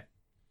Jinrai.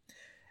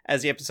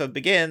 As the episode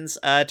begins,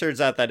 it turns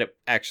out that it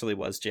actually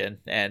was Jin,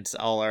 and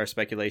all our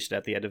speculation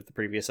at the end of the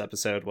previous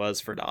episode was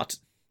for naught.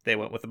 They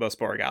went with the most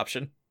boring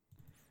option.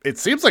 it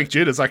seems like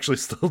Jin is actually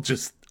still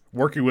just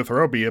working with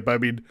Hirobi, but I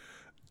mean,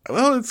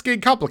 well, it's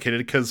getting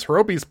complicated because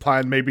Hirobi's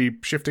plan may be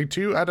shifting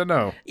too. I don't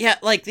know. Yeah,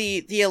 like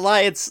the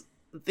alliance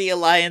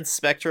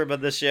spectrum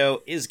of the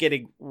show is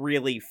getting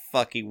really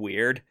fucking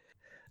weird.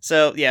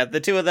 So yeah, the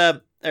two of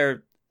them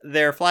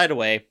they're flying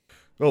away.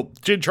 Well,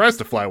 Jin tries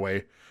to fly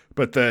away,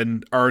 but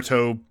then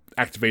Aruto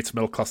activates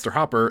Metal Cluster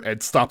Hopper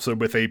and stops him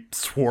with a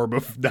swarm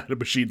of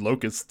nanomachine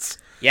locusts.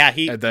 Yeah,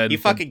 he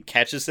fucking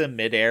catches him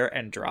midair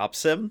and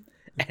drops him,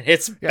 and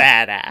it's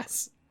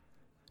badass.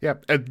 Yeah,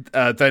 and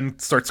then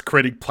starts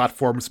creating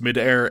platforms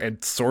midair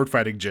and sword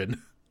fighting Jin.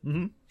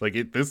 Mm-hmm.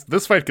 Like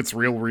this fight gets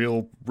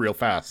real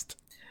fast.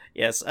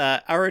 Yes,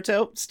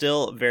 Aruto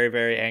still very,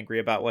 very angry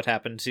about what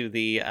happened to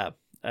the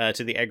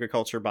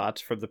agriculture bot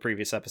from the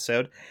previous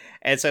episode,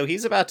 and so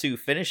he's about to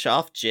finish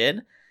off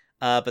Jin,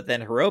 but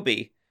then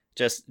Hirobi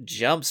just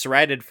jumps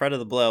right in front of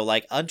the blow,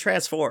 like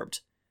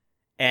untransformed,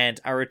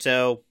 and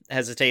Aruto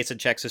hesitates and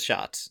checks his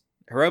shot.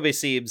 Hirobi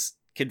seems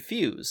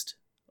confused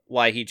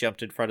why he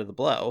jumped in front of the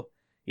blow.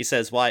 He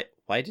says, "Why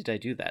did I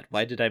do that?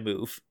 Why did I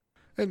move?"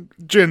 And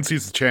Jin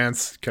sees the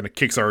chance, kind of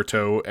kicks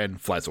Aruto, and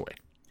flies away.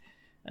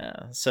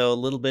 So a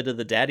little bit of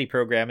the daddy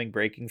programming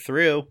breaking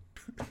through.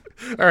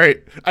 All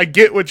right, I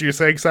get what you're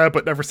saying, Sam,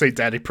 but never say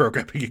daddy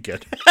programming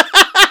again.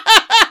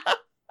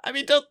 I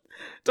mean,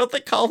 don't they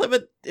call him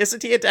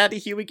isn't he a daddy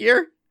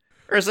Humagear?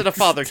 Or is it a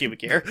father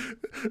Humagear?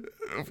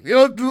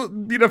 You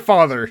need a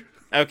father.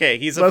 Okay,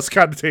 he's less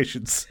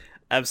connotations.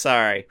 I'm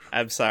sorry.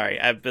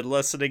 I've been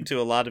listening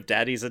to a lot of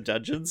Daddies and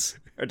Dungeons,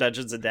 or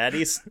Dungeons and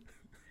Daddies,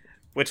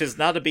 which is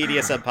not a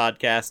BDSM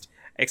podcast,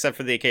 except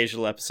for the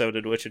occasional episode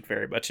in which it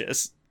very much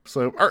is.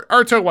 So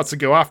Arto wants to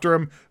go after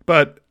him,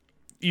 but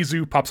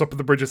Izu pops up at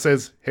the bridge and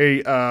says,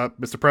 "Hey,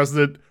 Mr.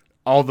 President,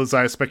 all the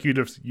Zaya-Spec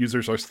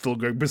users are still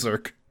going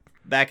berserk."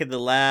 Back in the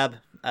lab,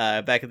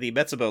 back at the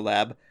Metsubo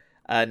lab,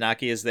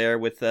 Naki is there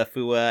with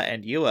Fua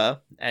and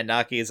Yua, and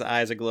Naki's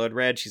eyes are glowing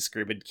red. She's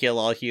screaming, "Kill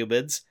all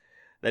humans."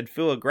 Then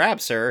Fua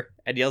grabs her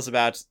and yells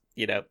about,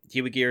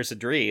 human gears and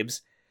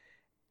dreams,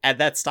 and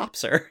that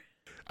stops her.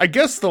 I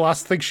guess the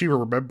last thing she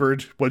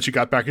remembered when she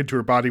got back into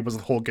her body was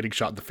the whole getting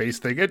shot in the face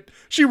thing.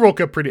 She woke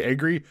up pretty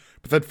angry,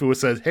 but then Fua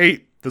says,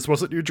 "Hey, this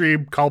wasn't your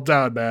dream. Calm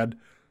down, man."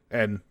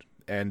 And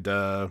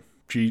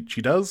she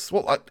does.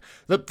 Well,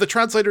 the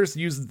translators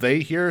use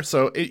they here,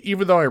 so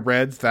even though I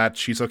read that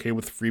she's okay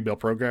with female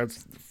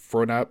pronouns,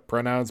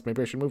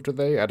 maybe I should move to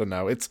they. I don't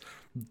know.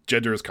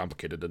 Gender is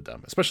complicated and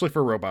dumb, especially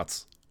for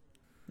robots.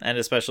 And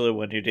especially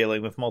when you're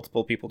dealing with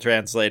multiple people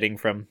translating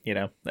from,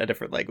 a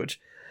different language.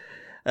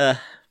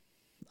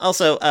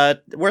 Also,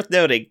 worth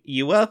noting,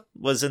 Yua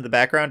was in the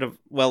background of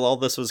while all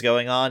this was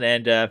going on,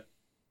 and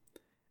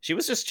she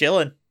was just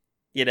chilling,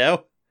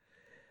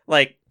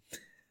 Like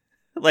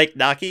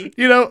Naki.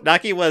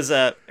 Naki was,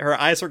 her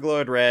eyes were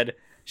glowing red.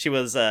 She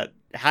was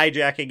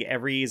hijacking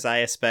every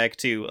Zaya-Spec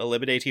to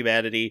eliminate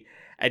humanity,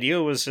 and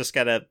Yua was just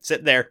kind of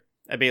sitting there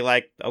and be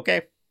like,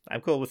 "Okay,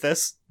 I'm cool with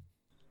this."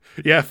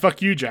 Yeah,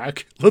 fuck you,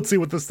 Jack. Let's see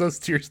what this does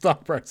to your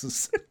stock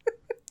prices.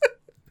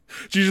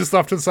 She just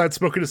off to the side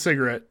smoking a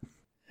cigarette.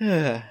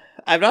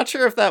 I'm not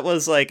sure if that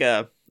was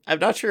I'm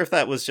not sure if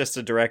that was just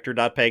a director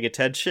not paying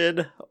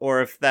attention,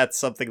 or if that's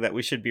something that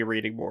we should be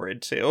reading more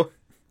into.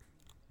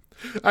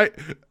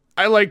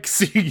 I like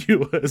seeing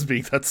you as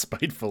being that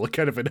spiteful. It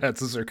kind of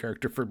enhances her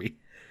character for me.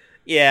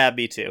 Yeah,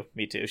 me too.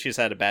 She's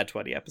had a bad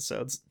 20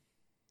 episodes.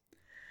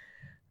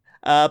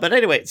 But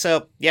anyway,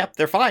 so yeah,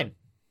 they're fine.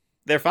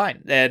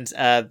 And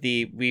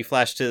we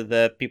flash to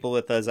the people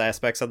with those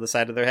aspects on the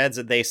side of their heads,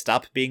 and they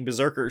stop being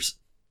berserkers.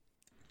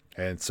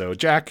 And so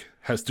Jack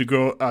has to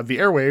go on the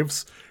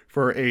airwaves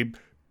for a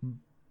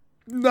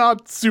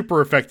not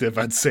super effective,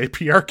 I'd say,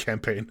 PR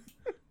campaign.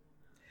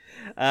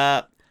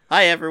 Hi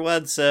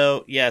everyone.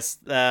 So yes,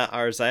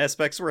 our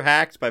Zaya-Specs were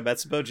hacked by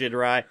Metsubo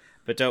Jinrai,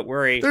 but don't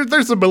worry.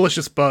 There's a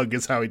malicious bug,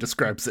 is how he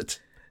describes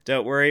it.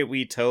 Don't worry,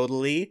 we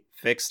totally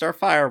fixed our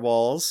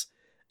firewalls.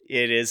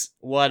 It is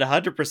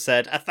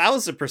 100%,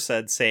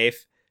 1000%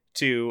 safe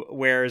to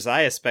wear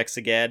Zaya-Specs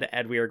again,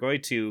 and we are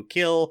going to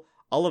kill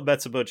all of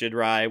Metsubo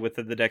Jinrai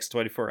within the next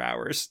 24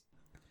 hours.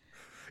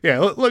 Yeah,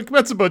 look,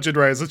 Metsubo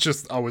Jinrai is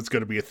just always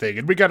going to be a thing,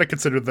 and we got to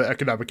consider the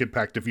economic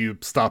impact of you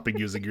stopping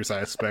using your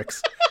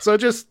Zaya-Specs. So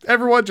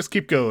everyone just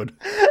keep going.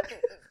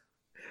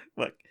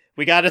 Look,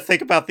 we got to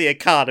think about the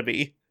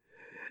economy.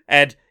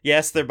 And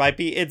yes, there might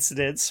be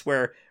incidents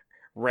where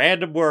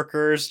random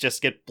workers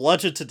just get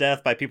bludgeoned to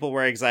death by people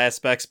wearing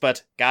Zaya-Specs,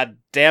 but god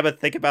damn it,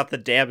 think about the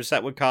damage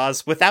that would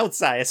cause without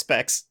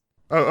Zaya-Specs.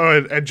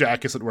 Oh, and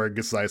Jack isn't wearing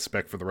his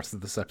Zaya-Spec for the rest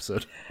of this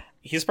episode.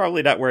 He's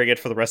probably not wearing it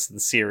for the rest of the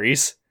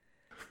series.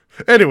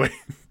 Anyway,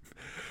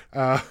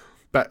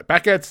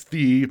 back at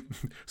speaking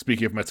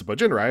of Metsubo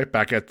Jinrai,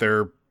 back at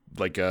their,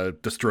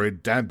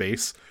 destroyed dam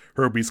base,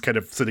 Hirobi's kind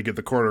of sitting in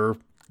the corner,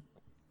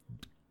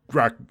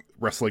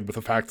 wrestling with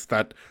the fact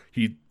that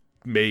he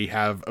may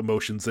have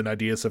emotions and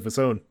ideas of his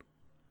own.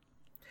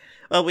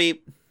 Well,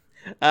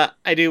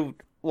 I do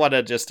want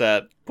to just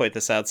point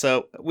this out.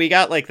 So we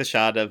got the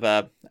shot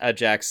of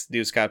Jack's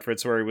news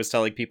conference where he was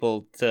telling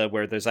people to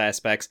wear those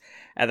aspects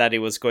and that he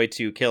was going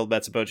to kill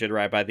Metsubo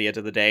Jinrai by the end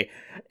of the day.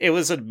 It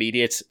was an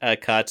immediate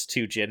cut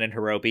to Jin and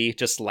Hirobi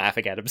just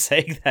laughing at him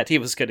saying that he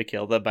was going to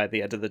kill them by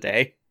the end of the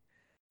day.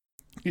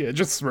 Yeah,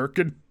 just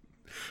smirking.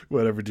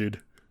 Whatever,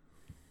 dude.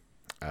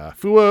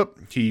 Fua,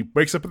 he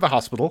wakes up at the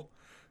hospital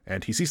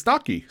and he sees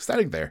Naki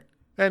standing there.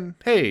 And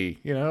hey,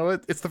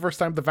 it's the first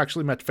time they've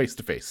actually met face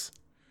to face.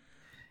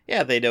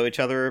 Yeah, they know each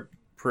other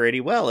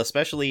pretty well,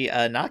 especially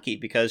Naki,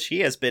 because she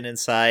has been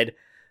inside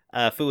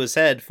Fua's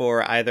head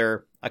for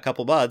either a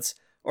couple months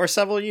or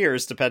several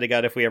years, depending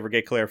on if we ever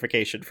get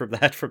clarification from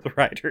that from the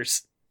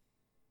writers.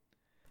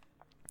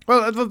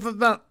 Well,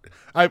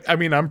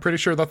 I'm pretty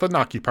sure that the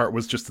Naki part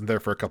was just in there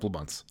for a couple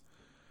months.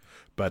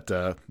 But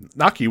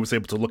Naki was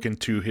able to look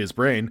into his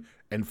brain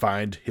and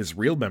find his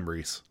real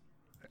memories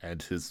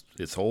and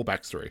his whole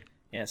backstory.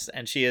 Yes,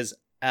 and she is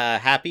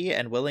happy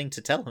and willing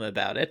to tell him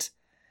about it.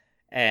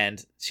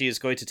 And she is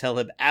going to tell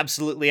him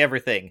absolutely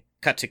everything.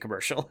 Cut to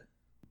commercial.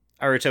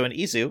 Aruto and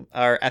Izu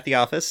are at the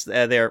office.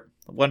 They're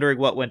wondering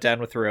what went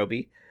down with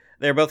Hirobi.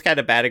 They're both kind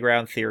of batting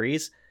around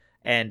theories.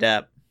 And,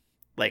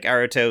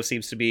 Aruto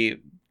seems to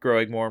be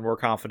growing more and more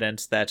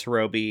confident that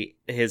Hirobi,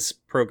 his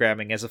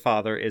programming as a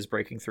father, is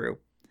breaking through.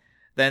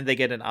 Then they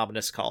get an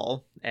ominous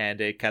call, and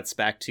it cuts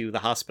back to the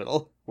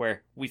hospital,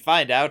 where we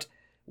find out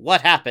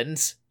what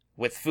happens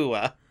with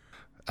Fua.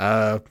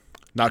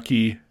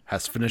 Naki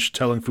has finished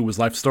telling Fua's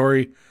life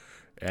story,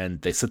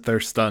 and they sit there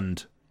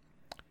stunned.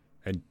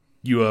 And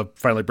Yua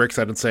finally breaks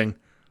out and saying,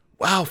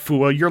 "Wow,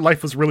 Fua, your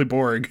life was really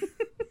boring."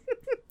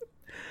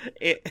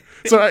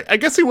 So I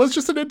guess he was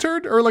just an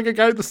intern, or a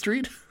guy in the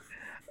street?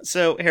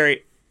 So,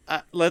 Harry,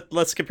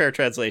 let's compare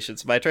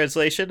translations. My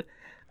translation,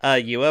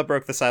 Yua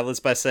broke the silence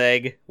by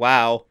saying,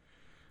 "Wow,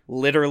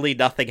 literally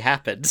nothing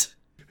happened."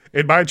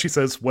 In mine, she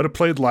says, "What a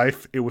plain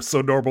life. It was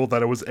so normal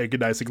that it was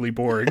agonizingly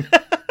boring."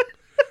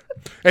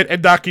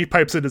 and Naki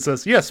pipes in and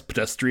says, "Yes,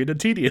 pedestrian and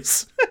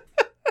tedious."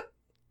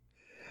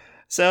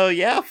 So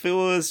yeah,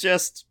 Fuwa is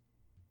just,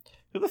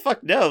 who the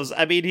fuck knows?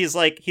 I mean, he's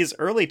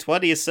early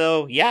 20s,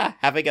 so yeah,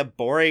 having a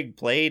boring,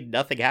 plain,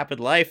 nothing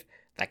happened life,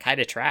 that kind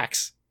of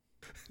tracks.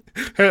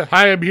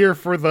 Hi, I'm here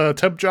for the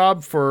temp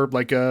job for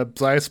like a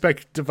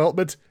Zyspec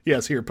development.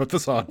 Yes, here, put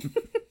this on.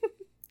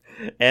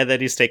 And then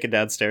he's taken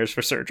downstairs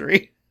for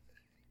surgery.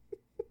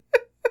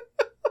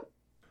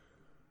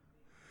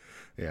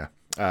 Yeah.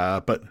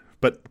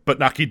 But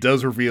Naki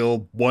does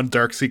reveal one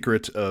dark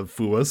secret of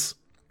Fuwa's,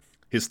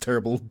 his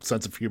terrible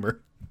sense of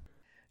humor.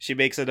 She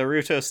makes a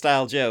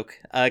Naruto-style joke,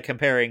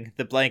 comparing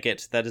the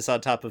blanket that is on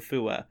top of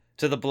Fuwa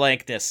to the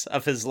blankness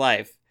of his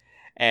life.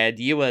 And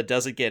Yua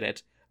doesn't get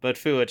it, but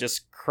Fuwa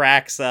just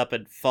cracks up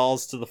and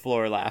falls to the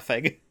floor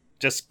laughing,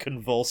 just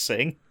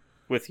convulsing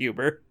with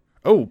humor.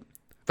 Oh,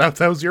 that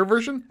was your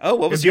version? Oh,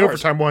 what was in the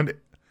yours? overtime one,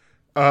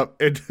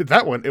 in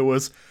that one, it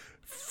was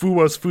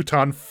Fuwa's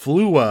futon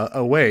flew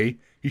away.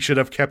 He should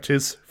have kept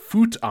his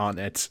foot on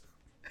it.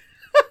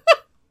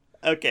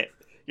 Okay,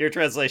 your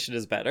translation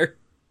is better.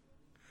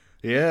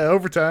 Yeah,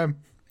 overtime.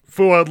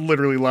 Fuwa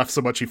literally laughs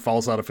so much he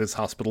falls out of his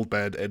hospital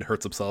bed and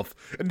hurts himself.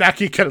 And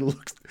Naki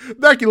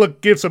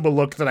gives him a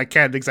look that I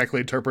can't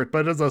exactly interpret,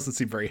 but it doesn't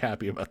seem very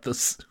happy about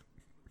this.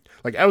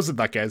 Like, I was in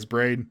that guy's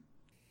brain.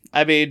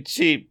 I mean,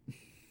 she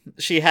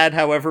had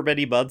however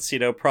many months,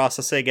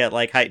 processing at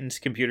like heightened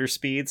computer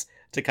speeds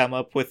to come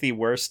up with the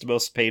worst,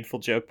 most painful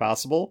joke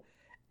possible,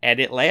 and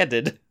it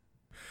landed.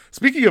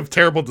 Speaking of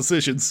terrible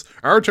decisions,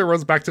 Naruto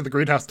runs back to the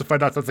greenhouse to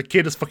find out that the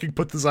kid has fucking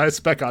put his eye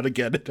spec on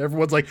again. And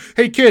everyone's like,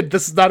 "Hey kid,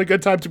 this is not a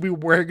good time to be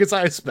wearing his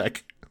eye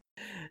spec."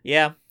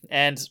 Yeah,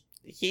 and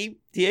he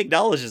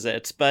acknowledges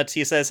it, but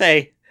he says,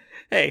 hey,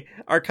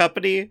 our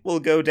company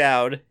will go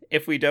down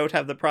if we don't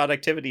have the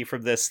productivity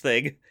from this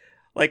thing.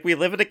 Like, we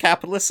live in a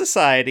capitalist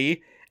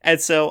society,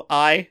 and so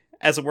I,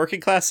 as a working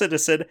class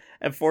citizen,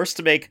 am forced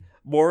to make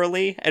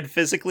morally and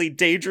physically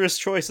dangerous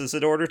choices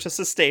in order to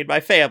sustain my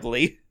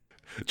family.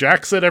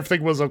 Jack said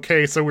everything was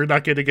okay, so we're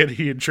not getting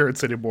any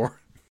insurance anymore.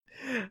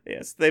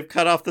 Yes, they've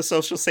cut off the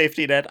social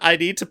safety net. I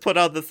need to put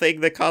on the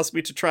thing that caused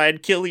me to try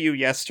and kill you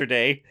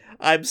yesterday.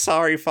 I'm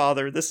sorry,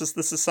 Father. This is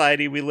the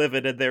society we live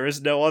in, and there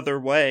is no other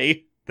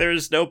way. There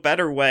is no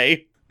better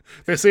way.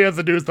 They say on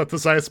the news that the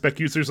science spec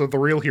users are the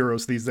real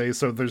heroes these days,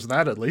 so there's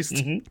that at least.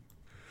 Mm-hmm.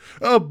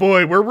 Oh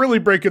boy, we're really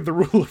breaking the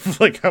rule of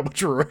like how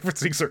much we're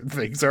referencing certain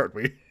things, aren't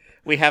we?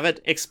 We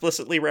haven't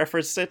explicitly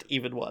referenced it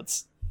even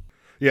once.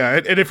 Yeah,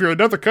 and if you're in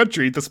another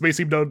country, this may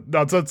seem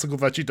nonsensical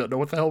that you don't know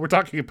what the hell we're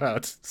talking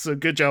about. So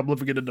good job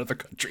living in another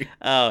country.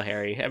 Oh,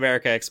 Harry,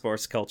 America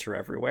exports culture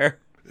everywhere.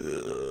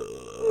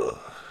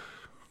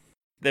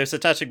 There's a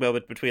touching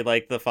moment between,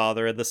 like, the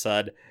father and the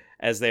son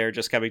as they're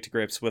just coming to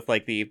grips with,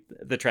 like, the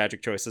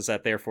tragic choices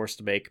that they're forced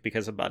to make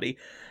because of money.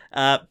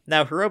 Now,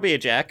 Hirobi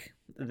and Jack,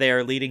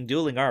 they're leading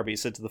dueling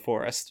armies into the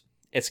forest.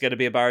 It's going to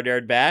be a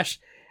barnyard bash,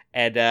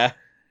 and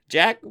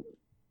Jack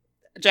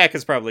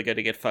is probably going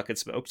to get fucking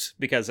smoked,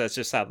 because that's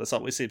just how this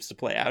always seems to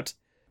play out.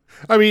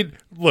 I mean,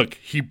 look,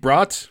 he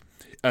brought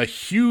a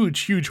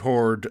huge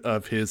horde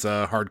of his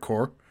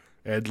hardcore,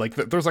 and like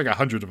there's like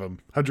 100 of them,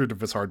 100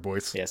 of his hard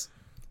boys. Yes.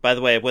 By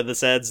the way, when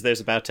this ends,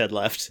 there's about 10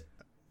 left.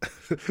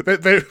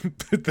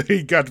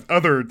 they got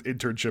other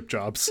internship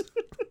jobs.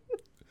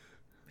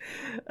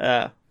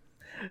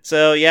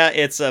 So yeah,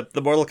 it's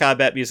the Mortal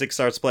Kombat music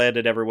starts playing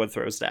and everyone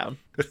throws down.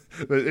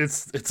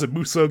 It's a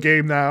Muso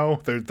game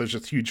now. There's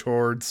just huge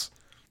hordes.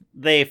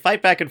 They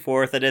fight back and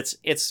forth, and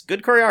it's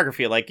good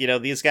choreography. Like,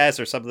 these guys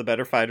are some of the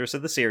better fighters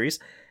in the series.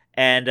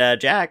 And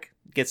Jack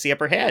gets the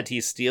upper hand.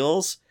 He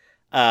steals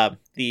the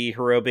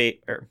Hirobe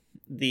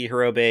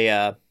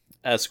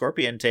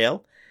scorpion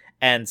tail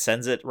and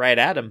sends it right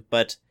at him,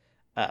 but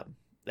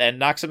and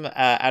knocks him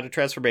out of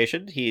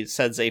transformation. He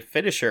sends a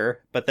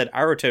finisher, but then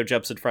Naruto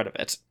jumps in front of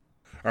it.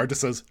 Naruto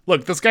says,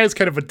 "Look, this guy's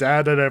kind of a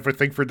dad and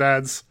everything for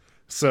dads,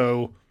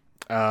 so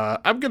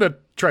I'm gonna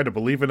try to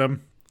believe in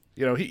him.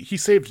 He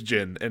saved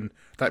Jin, and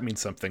that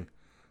means something.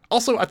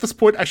 Also, at this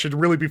point, I should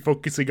really be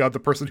focusing on the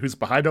person who's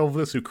behind all of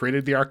this, who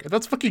created the arc, and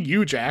that's fucking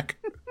you, Jack."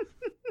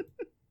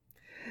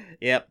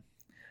 Yep.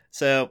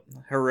 So,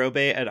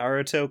 Hirobe and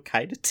Naruto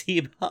kind of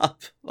team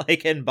up,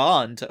 like, and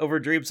bond over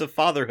dreams of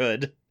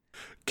fatherhood.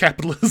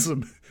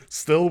 Capitalism,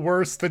 still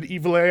worse than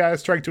evil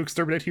AIs trying to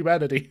exterminate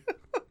humanity.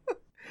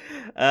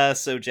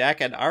 So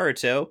Jack and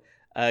Naruto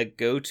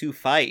go to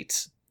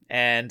fight,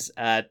 and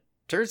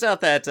turns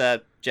out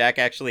that Jack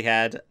actually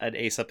had an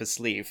ace up his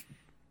sleeve.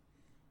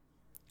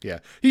 Yeah,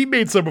 he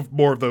made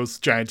more of those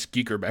giant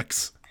geeker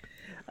mechs.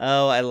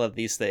 Oh, I love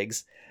these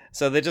things.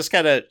 So they just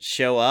kind of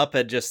show up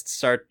and just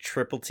start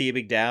triple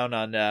teaming down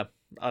on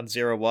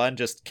 01,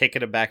 just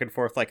kicking him back and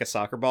forth like a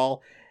soccer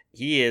ball.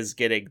 He is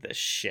getting the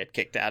shit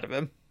kicked out of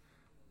him.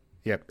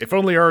 Yeah, if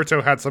only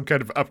Naruto had some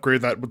kind of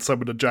upgrade that would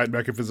summon a giant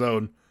mech of his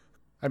own.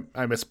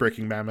 I miss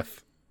Breaking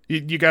Mammoth.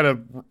 You gotta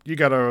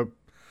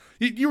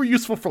You were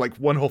useful for like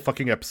one whole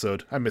fucking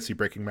episode. I miss you,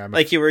 Breaking Mammoth.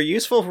 Like, you were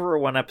useful for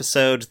one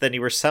episode, then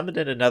you were summoned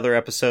in another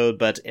episode,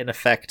 but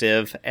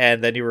ineffective,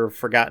 and then you were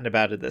forgotten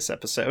about in this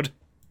episode.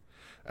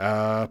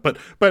 But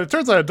it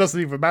turns out it doesn't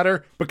even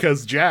matter,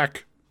 because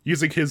Jack,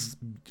 using his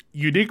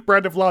unique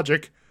brand of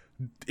logic,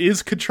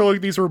 is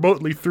controlling these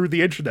remotely through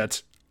the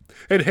internet.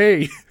 And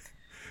hey,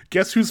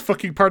 guess who's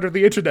fucking part of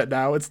the internet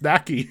now? It's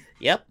Naki.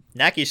 Yep,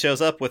 Naki shows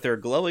up with her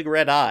glowing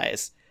red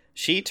eyes.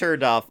 She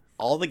turned off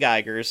all the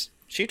Geigers.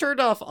 She turned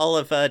off all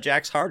of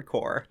Jack's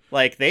hardcore.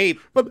 Like, they...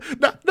 But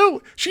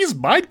no, she's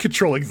mind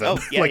controlling them.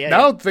 Oh, yeah, like, yeah,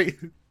 now yeah. they...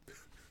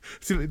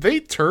 See,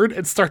 they turn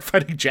and start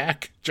fighting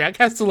Jack. Jack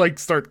has to, like,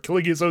 start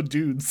killing his own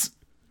dudes.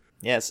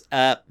 Yes,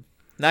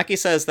 Naki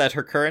says that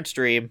her current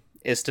dream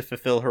is to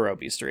fulfill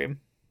Hirobe's dream.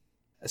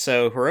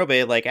 So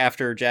Hirobe, like,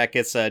 after Jack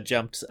gets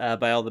jumped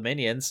by all the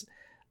minions,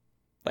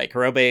 like,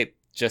 Hirobe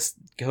just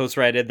goes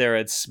right in there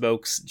and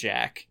smokes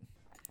Jack.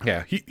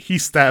 Yeah, he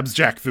stabs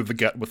Jack through the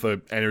gut with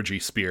an energy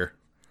spear.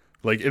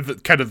 Like,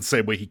 kind of the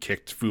same way he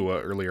kicked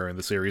Fua earlier in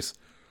the series.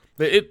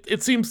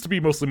 It seems to be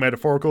mostly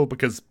metaphorical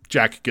because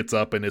Jack gets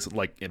up and isn't,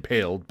 like,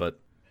 impaled, but...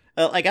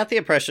 Well, I got the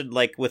impression,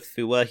 like, with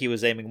Fua, he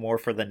was aiming more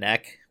for the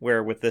neck,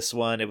 where with this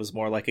one, it was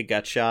more like a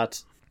gut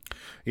shot.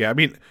 Yeah, I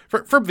mean,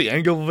 from the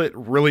angle of it,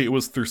 really, it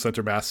was through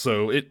center mass,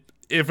 so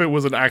if it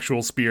was an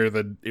actual spear,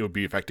 then it would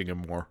be affecting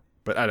him more.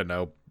 But I don't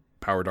know,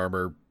 powered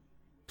armor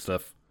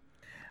stuff.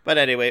 But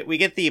anyway, we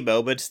get the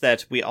moment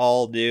that we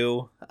all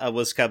knew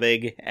was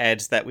coming, and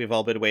that we've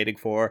all been waiting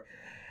for,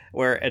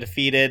 where a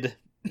defeated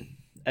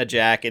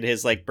Jack in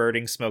his, like,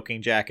 burning,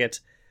 smoking jacket,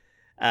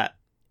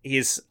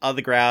 he's on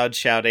the ground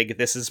shouting,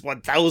 "This is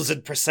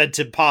 1000%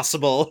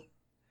 impossible!"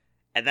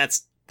 And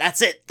that's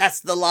it! That's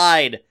the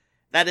line!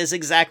 That is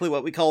exactly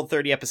what we called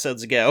 30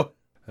 episodes ago.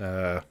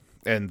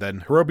 And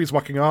then Hirobe's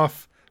walking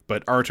off,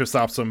 but Aruto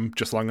stops him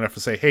just long enough to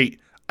say, hey,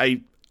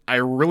 I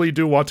really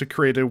do want to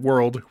create a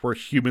world where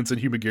humans and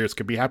human gears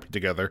can be happy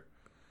together.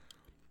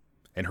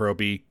 And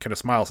Hirobe kind of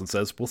smiles and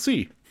says, we'll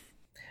see.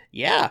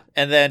 Yeah,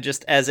 and then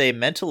just as a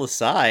mental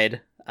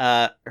aside,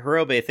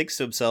 Hirobe thinks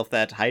to himself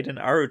that Hayden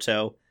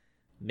Aruto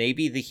may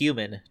be the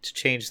human to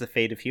change the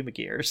fate of human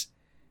gears.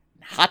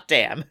 Hot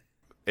damn.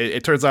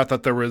 It turns out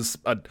that there was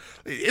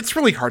it's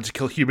really hard to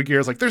kill human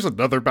gears. Like, there's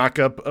another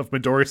backup of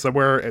Midori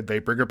somewhere, and they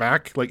bring her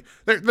back. Like,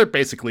 they're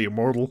basically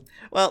immortal.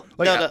 Well,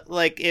 Like, no,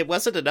 like, it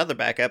wasn't another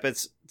backup.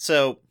 It's,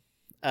 so,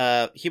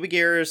 human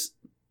gears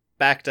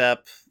backed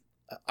up,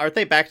 aren't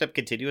they backed up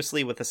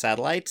continuously with the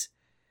satellite?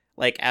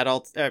 Like,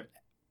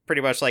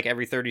 pretty much like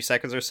every 30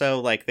 seconds or so,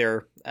 like,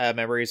 their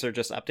memories are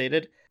just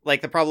updated.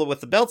 Like, the problem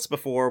with the belts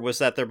before was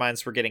that their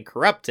minds were getting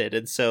corrupted,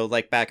 and so,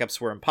 like, backups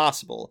were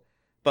impossible.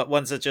 But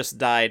ones that just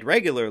died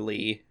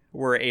regularly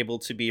were able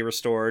to be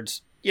restored,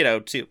 you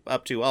know, to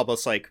up to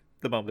almost like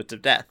the moment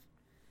of death.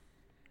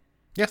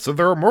 Yeah, so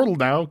they're immortal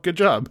now. Good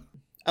job.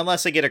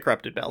 Unless they get a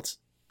corrupted belt.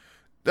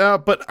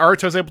 But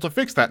Aruto's able to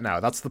fix that now.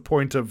 That's the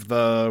point of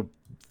the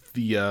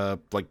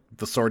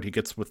sword he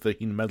gets with the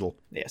Hina medal.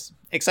 Yes.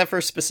 Except for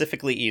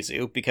specifically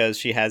Izu, because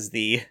she has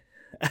the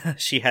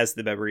she has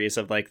the memories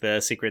of, like,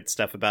 the secret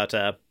stuff about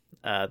the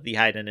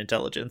Hayden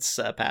intelligence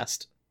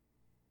past.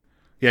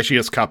 Yeah, she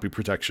has copy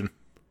protection.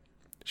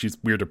 She's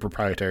weird and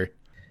proprietary.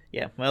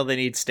 Yeah, well, they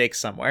need stakes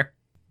somewhere.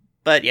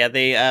 But yeah,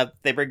 they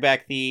bring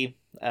back the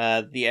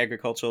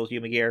agricultural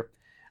human gear.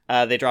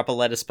 They drop a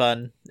lettuce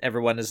pun.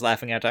 Everyone is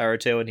laughing at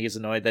Aruto, and he's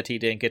annoyed that he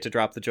didn't get to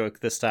drop the joke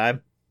this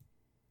time.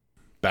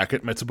 Back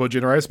at Metsubo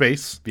Jinrai's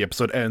base, the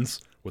episode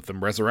ends with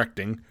them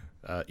resurrecting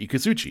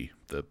Ikuzuchi,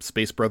 the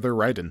space brother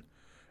Raiden.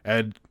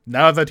 And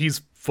now that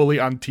he's fully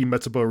on Team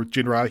Metsubo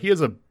Jinrai, he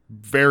has a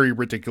very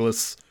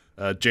ridiculous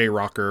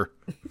J-rocker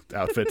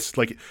outfit.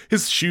 Like,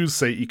 his shoes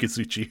say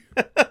Ikuzuchi.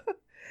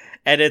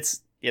 And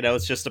it's, you know,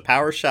 it's just a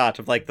power shot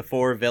of, like, the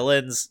four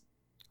villains,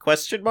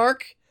 question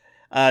mark?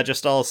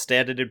 Just all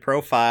standing in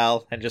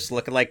profile and just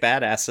looking like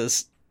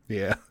badasses.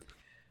 Yeah.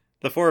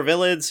 The four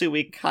villains who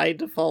we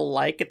kind of all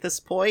like at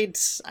this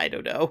point? I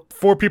don't know.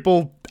 4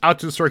 people out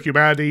to destroy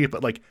humanity,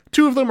 but, like,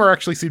 2 of them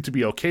seem to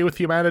be okay with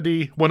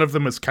humanity. One of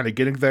them is kind of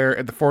getting there,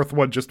 and the 4th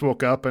one just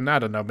woke up, and I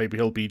don't know, maybe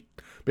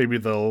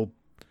they'll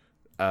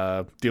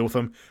deal with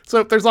him.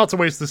 So there's lots of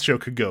ways this show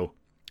could go.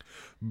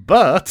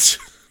 But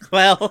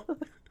Well,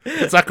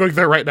 it's not going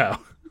there right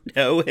now.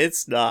 no,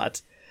 it's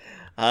not.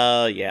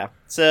 Yeah.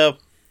 So,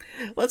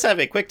 let's have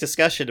a quick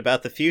discussion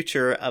about the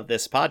future of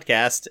this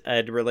podcast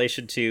in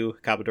relation to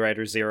Kamen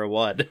Rider Zero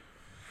One.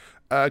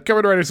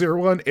 Kamen Rider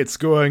Zero One, it's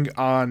going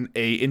on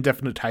a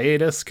indefinite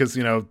hiatus because,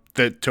 you know,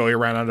 the Toei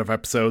ran out of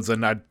episodes,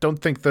 and I don't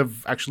think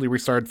they've actually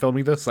restarted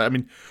filming this. I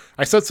mean,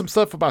 I said some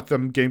stuff about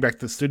them getting back to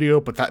the studio,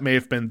 but that may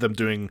have been them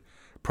doing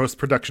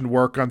post-production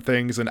work on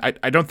things, and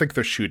I don't think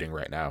they're shooting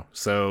right now.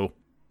 So,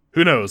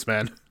 who knows,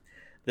 man?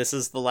 This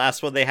is the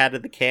last one they had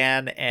in the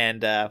can,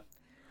 and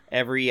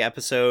every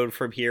episode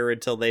from here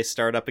until they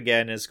start up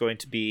again is going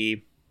to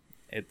be...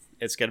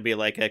 It's going to be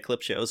like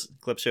clip shows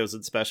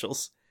and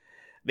specials.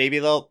 Maybe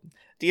they'll...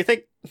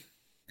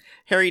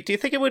 Harry, do you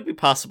think it would be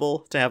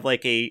possible to have,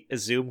 like, a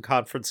Zoom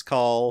conference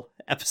call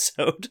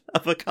episode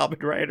of a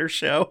Kamen Rider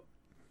show?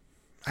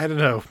 I don't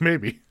know,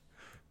 maybe.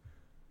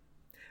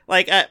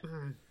 Like,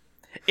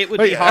 it would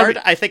Like, be hard.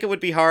 I think it would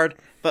be hard,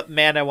 but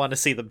man, I want to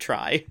see them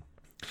try.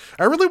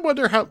 I really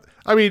wonder how.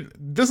 I mean,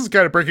 this is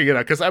kind of breaking it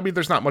out because I mean,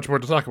 there's not much more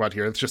to talk about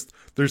here. It's just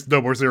there's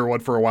no more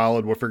 01 for a while,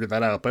 and we'll figure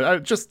that out.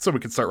 But just so we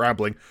can start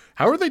rambling,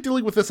 how are they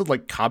dealing with this in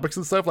like comics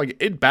and stuff? Like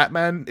in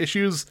Batman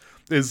issues,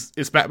 is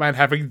Batman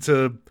having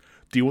to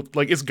deal with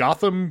like is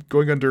Gotham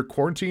going under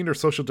quarantine or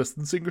social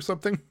distancing or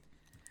something?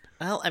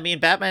 Well, I mean,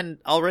 Batman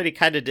already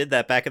kind of did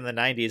that back in the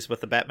 90s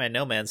with the Batman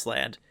No Man's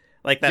Land.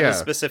 Like, that was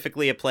Yeah.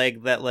 specifically a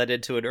plague that led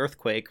into an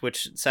earthquake,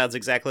 which sounds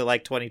exactly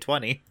like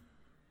 2020.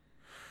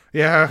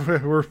 Yeah,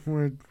 we're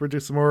doing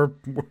some more.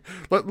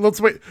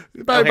 Let's wait.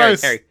 Oh,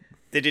 Harry,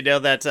 did you know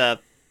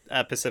that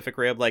Pacific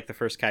Rim, like, the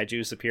first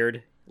kaijus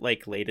appeared,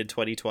 like, late in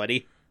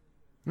 2020?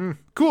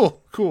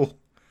 Cool.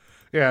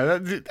 Yeah,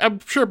 I'm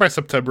sure by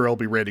September I'll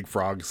be raiding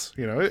frogs.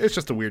 You know, it's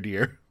just a weird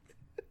year.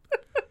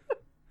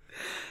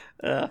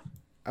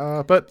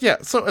 But yeah,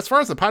 so as far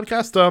as the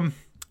podcast,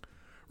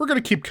 we're gonna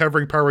keep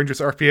covering Power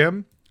Rangers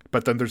RPM,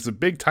 but then there's a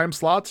big time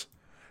slot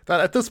that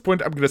at this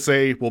point I'm gonna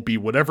say will be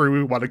whatever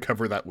we want to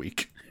cover that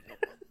week.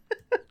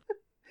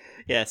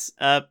 Yes.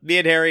 Me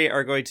and Harry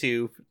are going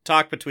to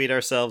talk between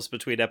ourselves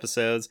between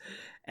episodes,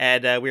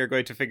 and we are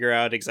going to figure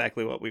out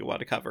exactly what we want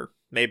to cover.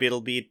 Maybe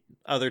it'll be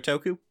other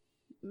Toku.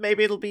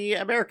 Maybe it'll be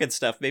American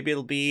stuff. Maybe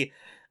it'll be,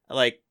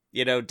 like,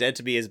 you know, Dead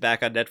to Me is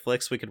back on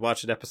Netflix. We could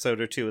watch an episode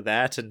or two of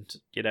that and,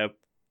 you know,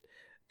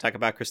 talk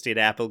about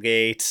Christina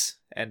Applegate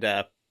and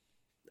the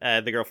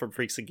girl from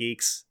Freaks and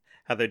Geeks,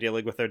 how they're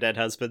dealing with their dead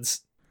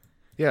husbands.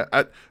 Yeah,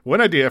 one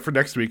idea for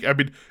next week, I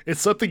mean,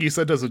 it's something you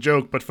said as a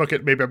joke, but fuck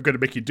it, maybe I'm going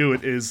to make you do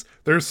it, is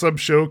there's some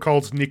show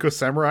called Nico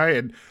Samurai,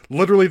 and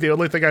literally the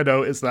only thing I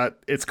know is that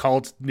it's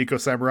called Nico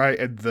Samurai,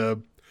 and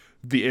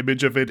the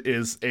image of it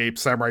is a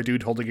samurai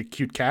dude holding a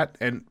cute cat,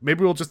 and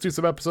maybe we'll just do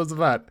some episodes of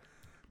that.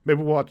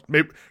 Maybe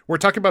we're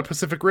talking about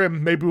Pacific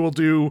Rim, maybe we'll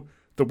do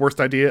the worst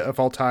idea of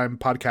all time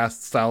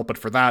podcast style, but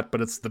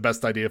it's the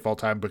best idea of all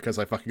time because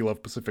I fucking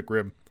love Pacific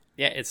Rim.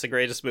 Yeah, it's the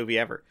greatest movie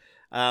ever.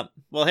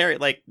 Well, Harry,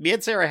 like, me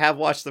and Sarah have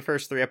watched the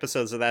first 3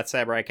 episodes of that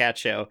Samurai Cat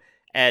show,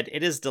 and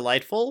it is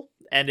delightful,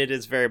 and it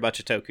is very much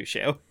a Toku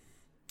show.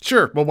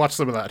 Sure, we'll watch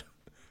some of that.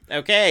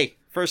 Okay,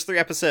 first 3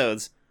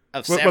 episodes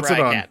of What's Samurai it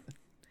on?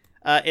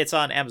 Cat. It's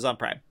on Amazon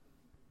Prime.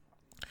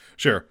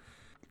 Sure.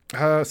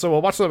 So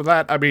we'll watch some of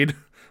that. I mean,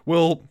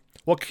 we'll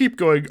keep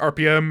going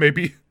RPM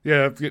maybe.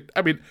 Yeah,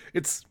 I mean,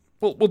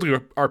 we'll do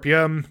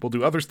RPM, we'll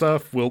do other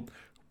stuff, we'll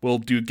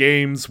do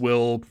games,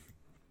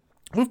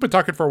 we've been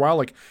talking for a while,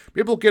 like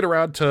maybe we'll get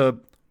around to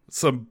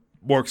some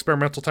more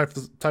experimental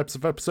types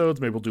of episodes,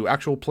 maybe we'll do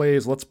actual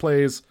plays, let's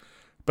plays.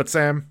 But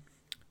Sam,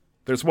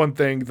 there's one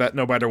thing that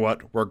no matter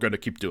what, we're going to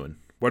keep doing.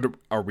 What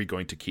are we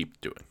going to keep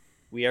doing?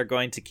 We are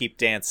going to keep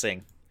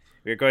dancing.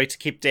 We're going to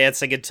keep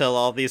dancing until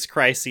all these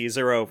crises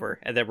are over,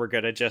 and then we're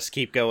going to just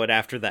keep going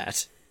after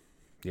that.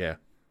 Yeah,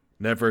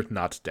 never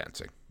not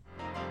dancing.